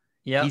Juancho.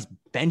 Yeah. He's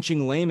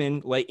benching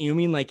Layman. Like, you know what I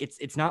mean? Like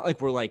it's not like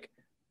we're like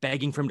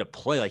begging for him to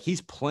play. Like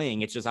he's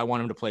playing. It's just, I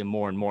want him to play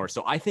more and more.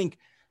 So I think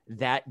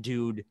that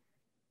dude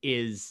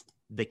is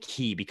the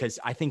key, because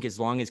I think as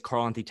long as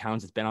Karl-Anthony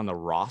Towns has been on the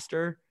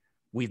roster,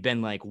 we've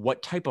been like,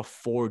 what type of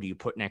four do you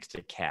put next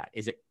to Cat?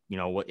 Is it,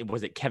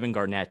 was it Kevin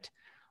Garnett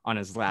on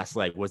his last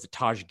leg? Was it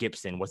Taj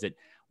Gibson? Was it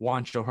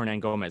Juancho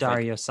Hernangomez?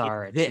 Dario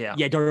Saric.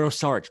 Yeah, Dario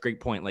Saric. Great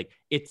point. Like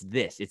it's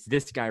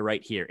this guy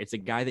right here. It's a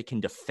guy that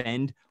can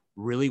defend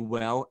really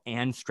well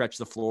and stretch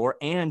the floor.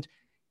 And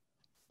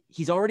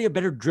he's already a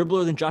better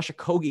dribbler than Josh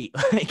Okogie.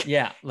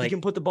 He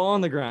can put the ball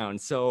on the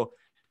ground. So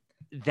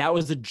that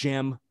was a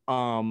gem.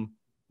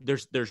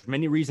 There's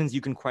many reasons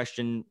you can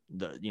question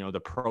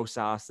the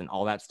process and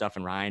all that stuff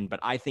and Ryan, but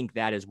I think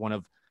that is one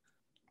of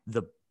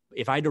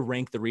if I had to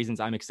rank the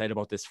reasons I'm excited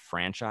about this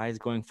franchise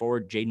going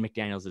forward, Jaden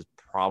McDaniels is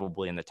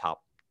probably in the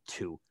top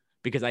 2,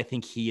 because I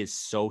think he is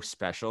so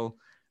special.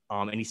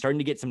 And he's starting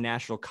to get some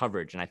national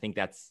coverage. And I think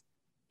that's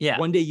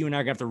one day you and I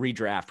are gonna have to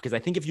redraft, because I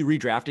think if you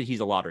redrafted, he's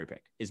a lottery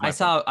pick. I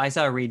saw a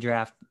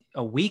redraft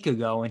a week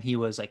ago and he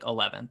was like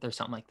 11th or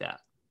something like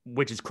that,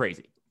 which is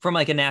crazy. From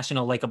like a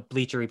national, like a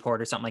Bleacher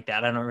Report or something like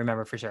that. I don't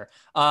remember for sure.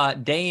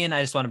 Dane,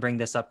 I just want to bring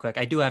this up quick.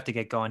 I do have to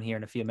get going here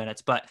in a few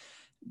minutes, but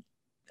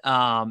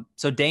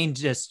so Dane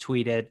just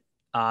tweeted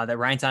that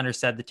Ryan Saunders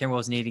said the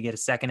Timberwolves need to get a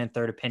second and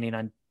third opinion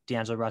on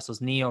D'Angelo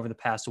Russell's knee over the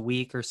past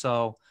week or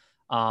so.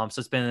 So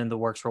it's been in the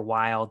works for a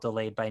while,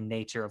 delayed by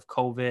nature of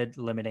COVID,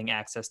 limiting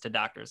access to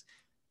doctors.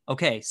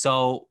 Okay,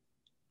 so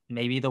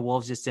maybe the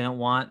Wolves just didn't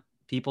want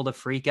people to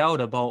freak out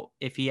about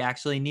if he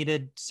actually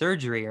needed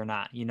surgery or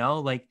not,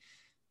 like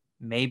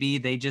maybe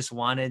they just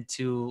wanted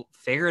to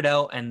figure it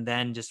out and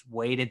then just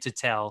waited to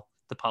tell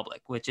the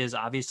public, which is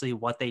obviously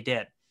what they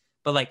did.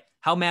 But like,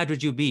 how mad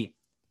would you be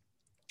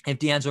if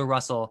D'Angelo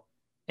Russell,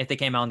 if they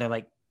came out and they're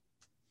like,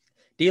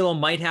 D'Lo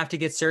might have to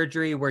get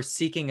surgery. We're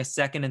seeking a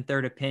second and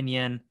third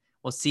opinion.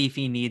 We'll see if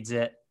he needs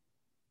it.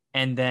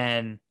 And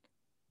then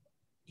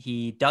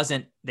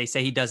they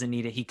say he doesn't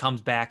need it. He comes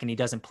back and he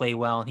doesn't play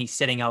well and he's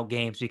sitting out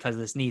games because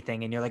of this knee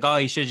thing. And you're like, oh,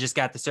 you should have just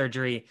got the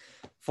surgery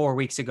 4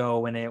 weeks ago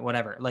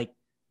whatever. Like,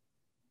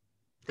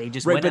 they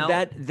just went out.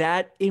 But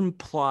that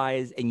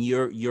implies, and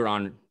you're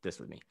on this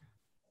with me,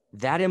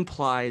 that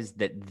implies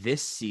that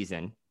this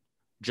season,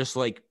 just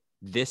like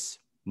this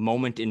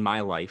moment in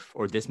my life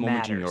or this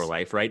moment in your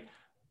life, right?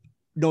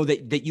 No,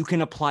 that you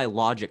can apply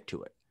logic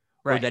to it,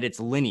 right? Or that it's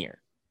linear.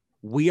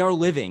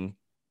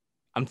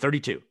 I'm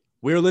 32.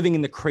 We're living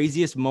in the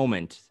craziest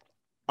moment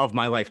of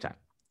my lifetime.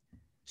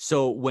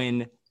 So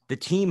when the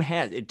team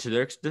has,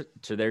 to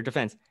their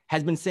defense,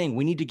 has been saying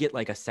we need to get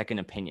like a second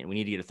opinion, we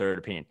need to get a third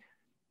opinion,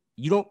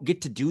 you don't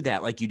get to do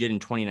that like you did in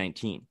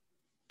 2019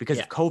 because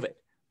of COVID.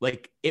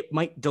 Like it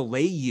might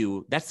delay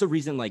you. That's the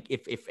reason, like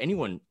if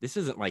anyone, this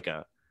isn't like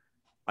a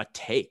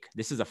take,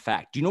 this is a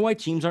fact. Do you know why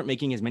teams aren't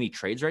making as many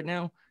trades right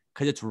now?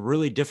 Because it's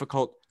really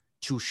difficult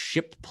to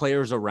ship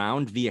players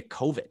around via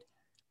COVID.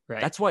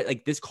 Right. That's why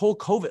like this whole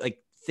COVID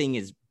like thing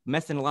is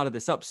messing a lot of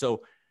this up.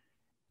 So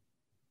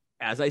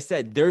as I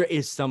said, there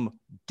is some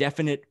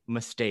definite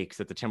mistakes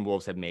that the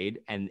Timberwolves have made,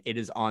 and it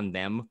is on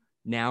them.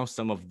 Now,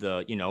 some of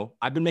the,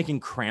 I've been making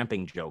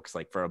cramping jokes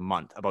like for a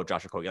month about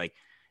Josh Okogie. Like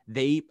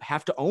they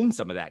have to own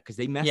some of that because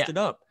they messed it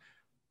up.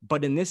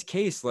 But in this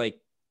case, like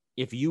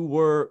if you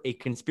were a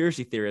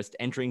conspiracy theorist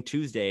entering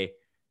Tuesday,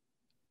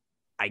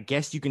 I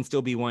guess you can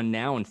still be one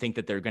now and think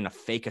that they're going to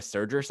fake a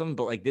surgery or something.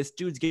 But like this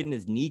dude's getting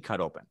his knee cut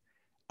open.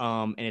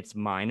 And it's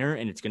minor,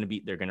 and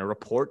they're going to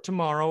report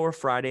tomorrow or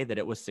Friday that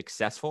it was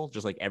successful,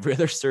 just like every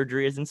other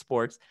surgery is in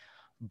sports.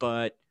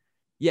 But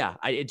yeah,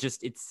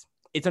 it's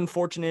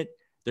unfortunate.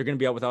 They're going to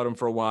be out without him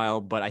for a while,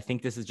 but I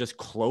think this is just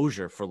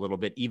closure for a little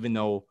bit, even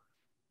though,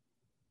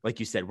 like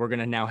you said, we're going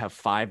to now have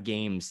 5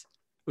 games.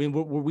 I mean,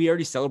 we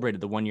already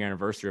celebrated the 1-year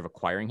anniversary of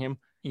acquiring him.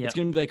 Yep. It's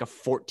going to be like a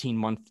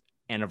 14-month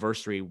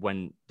anniversary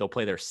when they'll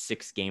play their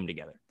 6th game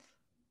together.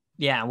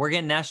 Yeah, we're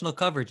getting national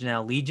coverage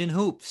now. Legion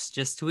Hoops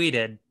just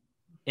tweeted,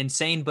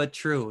 insane but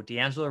true,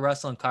 D'Angelo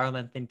Russell and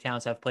Karl-Anthony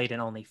Towns have played in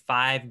only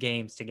 5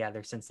 games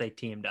together since they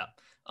teamed up.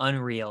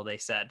 Unreal, they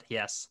said.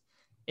 Yes,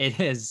 it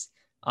is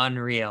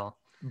unreal.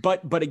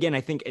 But again,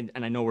 I think, and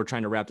I know we're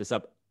trying to wrap this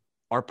up,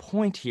 our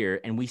point here,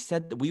 and we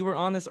said that we were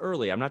on this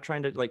early. I'm not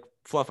trying to like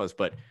fluff us,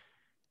 but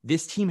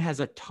this team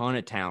has a ton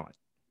of talent.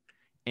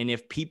 And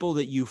if people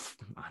that you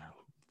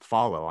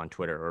follow on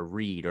Twitter or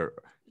read, or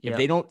if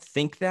they don't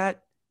think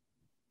that,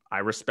 I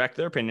respect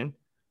their opinion,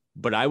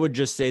 but I would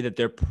just say that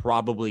they're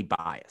probably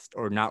biased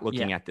or not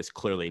looking at this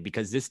clearly,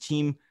 because this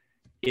team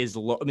is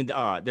low. I mean,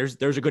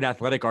 there's a good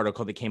Athletic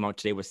article that came out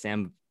today with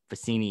Sam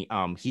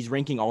Vecini. He's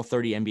ranking all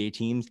 30 NBA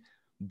teams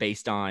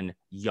based on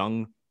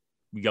young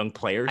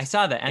players. I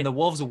saw that, and the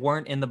Wolves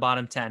weren't in the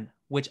bottom 10,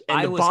 which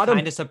I was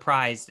kind of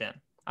surprised in.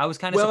 I was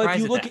kind of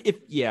surprised.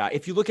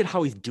 If you look at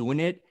how he's doing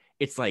it,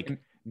 it's like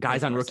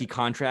guys on rookie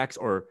contracts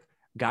or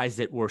guys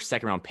that were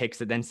second round picks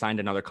that then signed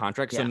another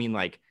contract. So I mean,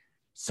 like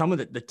some of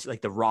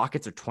the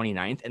Rockets are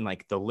 29th, and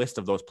like the list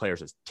of those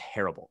players is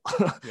terrible.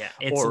 Yeah,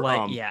 it's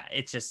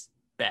it's just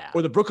bad.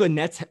 Or the Brooklyn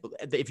Nets,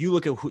 if you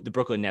look at who the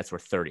Brooklyn Nets were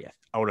 30th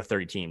out of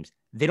 30 teams,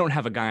 they don't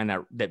have a guy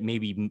on that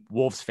maybe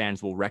Wolves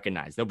fans will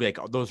recognize. They'll be like,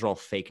 oh, those are all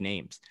fake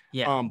names.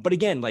 Yeah. But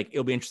again, like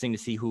it'll be interesting to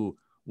see who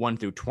 1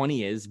 through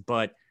 20 is.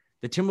 But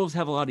the Timberwolves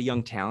have a lot of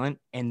young talent,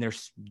 and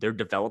they're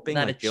developing.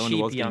 Not like a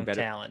cheap young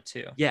talent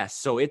too. Yeah,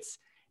 so it's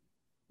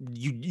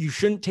you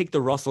shouldn't take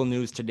the Russell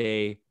news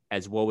today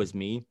as woe is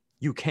me.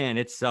 You can.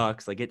 It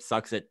sucks. Like it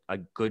sucks that a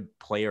good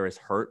player is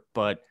hurt,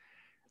 but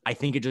I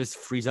think it just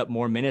frees up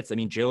more minutes. I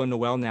mean, Jalen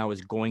Noel now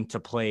is going to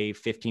play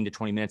 15 to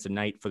 20 minutes a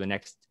night for the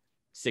next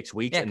 6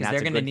 weeks. Yeah, because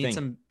they're going to need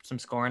some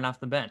scoring off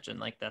the bench, and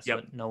like that's Yep.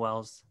 what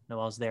Noel's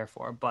there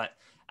for. But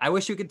I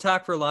wish we could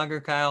talk for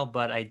longer, Kyle.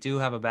 But I do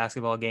have a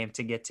basketball game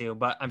to get to.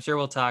 But I'm sure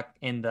we'll talk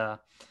in the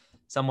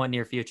somewhat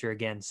near future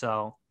again.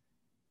 So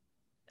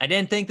I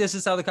didn't think this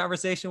is how the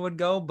conversation would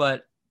go,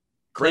 but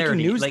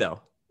clarity. Breaking news,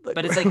 though.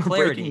 But it's like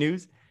clarity. Breaking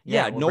news.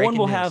 Yeah, no one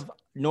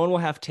will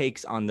have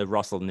takes on the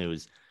Russell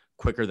news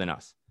quicker than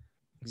us.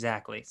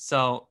 Exactly.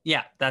 So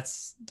yeah,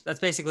 that's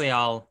basically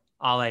all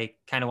I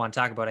kind of want to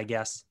talk about, I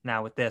guess,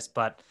 now with this.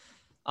 But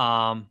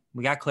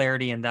we got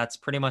clarity, and that's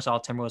pretty much all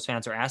Timberwolves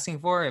fans are asking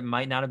for. It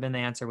might not have been the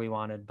answer we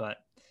wanted,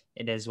 but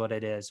it is what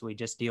it is. We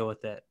just deal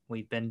with it.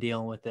 We've been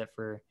dealing with it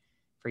for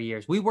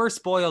years. We were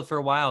spoiled for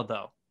a while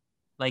though.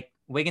 Like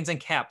Wiggins and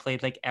Cap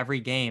played like every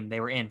game they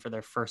were in for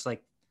their first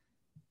like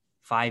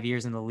 5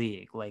 years in the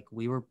league. Like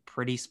we were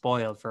pretty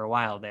spoiled for a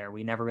while there.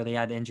 We never really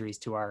had injuries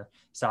to our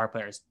star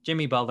players.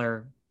 Jimmy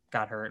Butler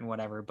got hurt and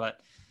whatever,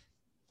 but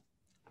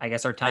I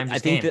guess our time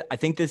just came. I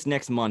think this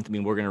next month, I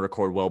mean, we're going to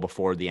record well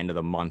before the end of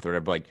the month or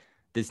whatever, but like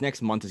this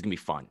next month is going to be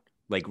fun.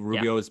 Like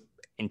Rubio's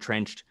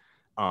entrenched.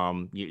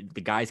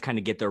 The guys kind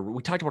of get their,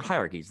 we talked about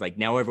hierarchies. Like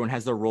now everyone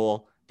has their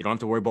role. They don't have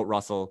to worry about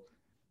Russell.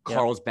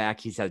 Carl's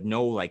back. He's had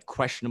no like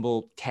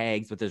questionable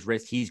tags with his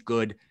wrist. He's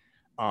good.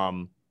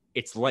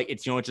 It's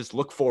just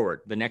look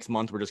forward. The next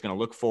month, we're just going to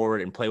look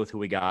forward and play with who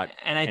we got.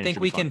 And I think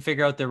we can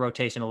figure out the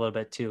rotation a little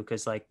bit too.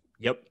 Cause like,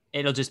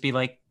 it'll just be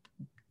like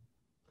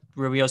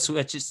Rubio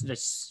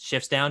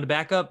shifts down to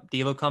backup.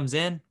 D'Lo comes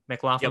in,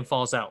 McLaughlin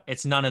falls out.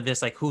 It's none of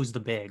this. Like who's the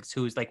bigs,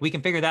 who's like, we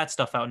can figure that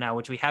stuff out now,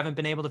 which we haven't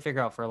been able to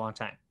figure out for a long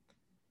time.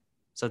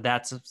 So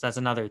that's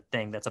another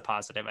thing. That's a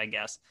positive, I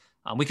guess.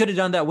 We could have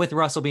done that with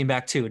Russell being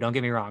back too. Don't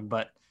get me wrong,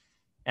 but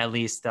at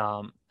least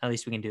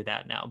we can do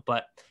that now.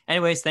 But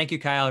anyways, thank you,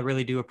 Kyle. I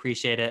really do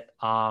appreciate it.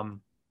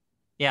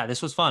 Yeah,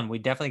 this was fun. We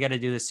definitely got to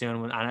do this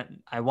soon.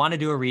 I want to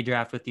do a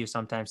redraft with you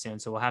sometime soon,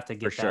 so we'll have to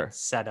get that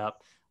set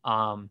up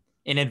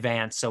in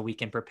advance so we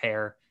can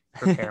prepare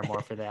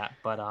more for that.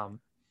 But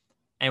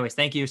anyways,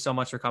 thank you so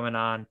much for coming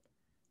on.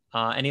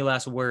 Any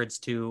last words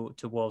to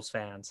Wolves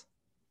fans?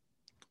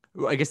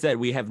 Like I said,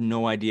 we have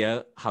no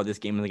idea how this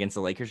game against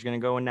the Lakers is going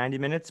to go in 90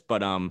 minutes,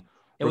 but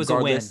it was a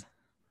win.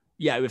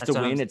 Yeah, if it's a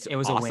win, it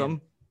was awesome. A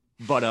win.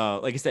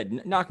 But like I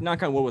said, knock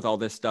on wood with all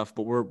this stuff,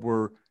 but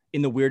we're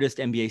in the weirdest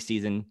NBA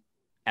season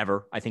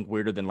ever. I think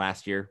weirder than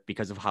last year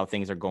because of how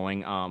things are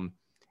going.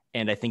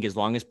 And I think as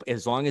long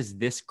as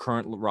this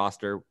current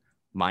roster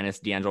minus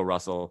D'Angelo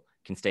Russell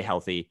can stay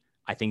healthy,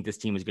 I think this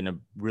team is going to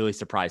really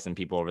surprise some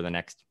people over the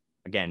next,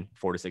 again,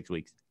 4 to 6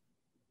 weeks.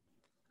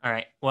 All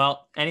right.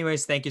 Well,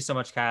 anyways, thank you so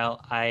much,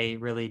 Kyle. I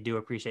really do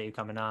appreciate you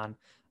coming on.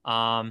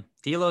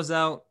 D'Lo's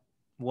out.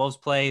 Wolves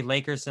play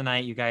Lakers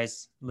tonight. You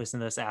guys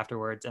listen to this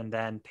afterwards, and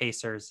then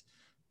Pacers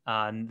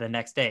the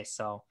next day.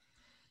 So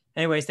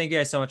anyways, thank you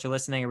guys so much for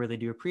listening. I really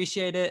do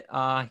appreciate it.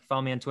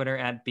 Follow me on Twitter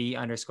at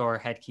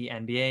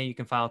 _headkeynba. You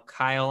can follow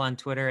Kyle on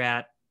Twitter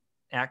at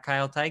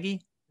Kyle Teige.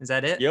 Is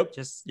that it? Yep.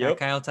 Just at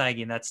Kyle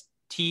Teige, and that's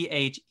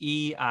THEIGE.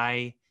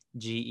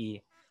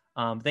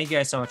 Thank you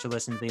guys so much for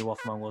listening to the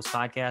Wolf Among Wolves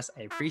podcast.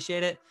 I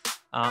appreciate it.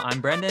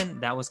 I'm Brendan.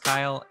 That was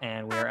Kyle,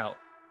 and we're out.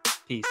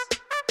 Peace.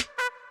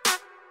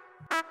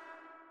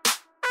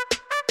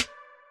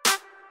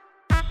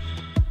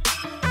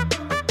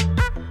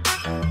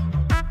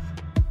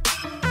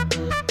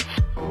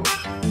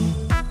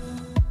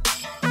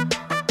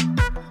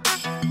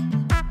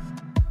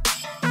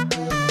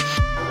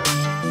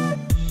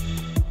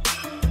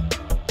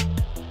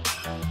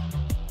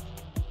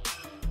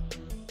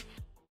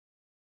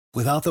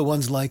 Without the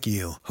ones like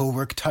you, who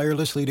work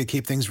tirelessly to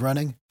keep things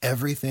running,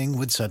 everything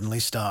would suddenly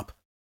stop.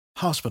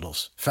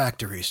 Hospitals,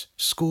 factories,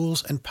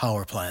 schools, and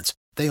power plants,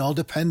 they all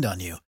depend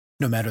on you.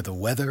 No matter the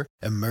weather,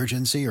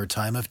 emergency, or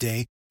time of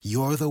day,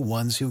 you're the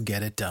ones who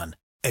get it done.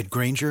 At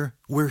Grainger,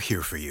 we're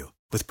here for you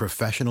with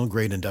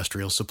professional-grade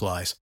industrial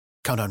supplies.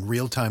 Count on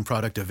real-time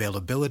product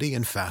availability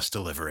and fast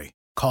delivery.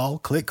 Call,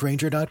 click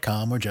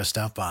Grainger.com, or just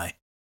stop by.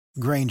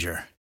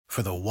 Grainger,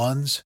 for the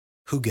ones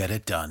who get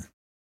it done.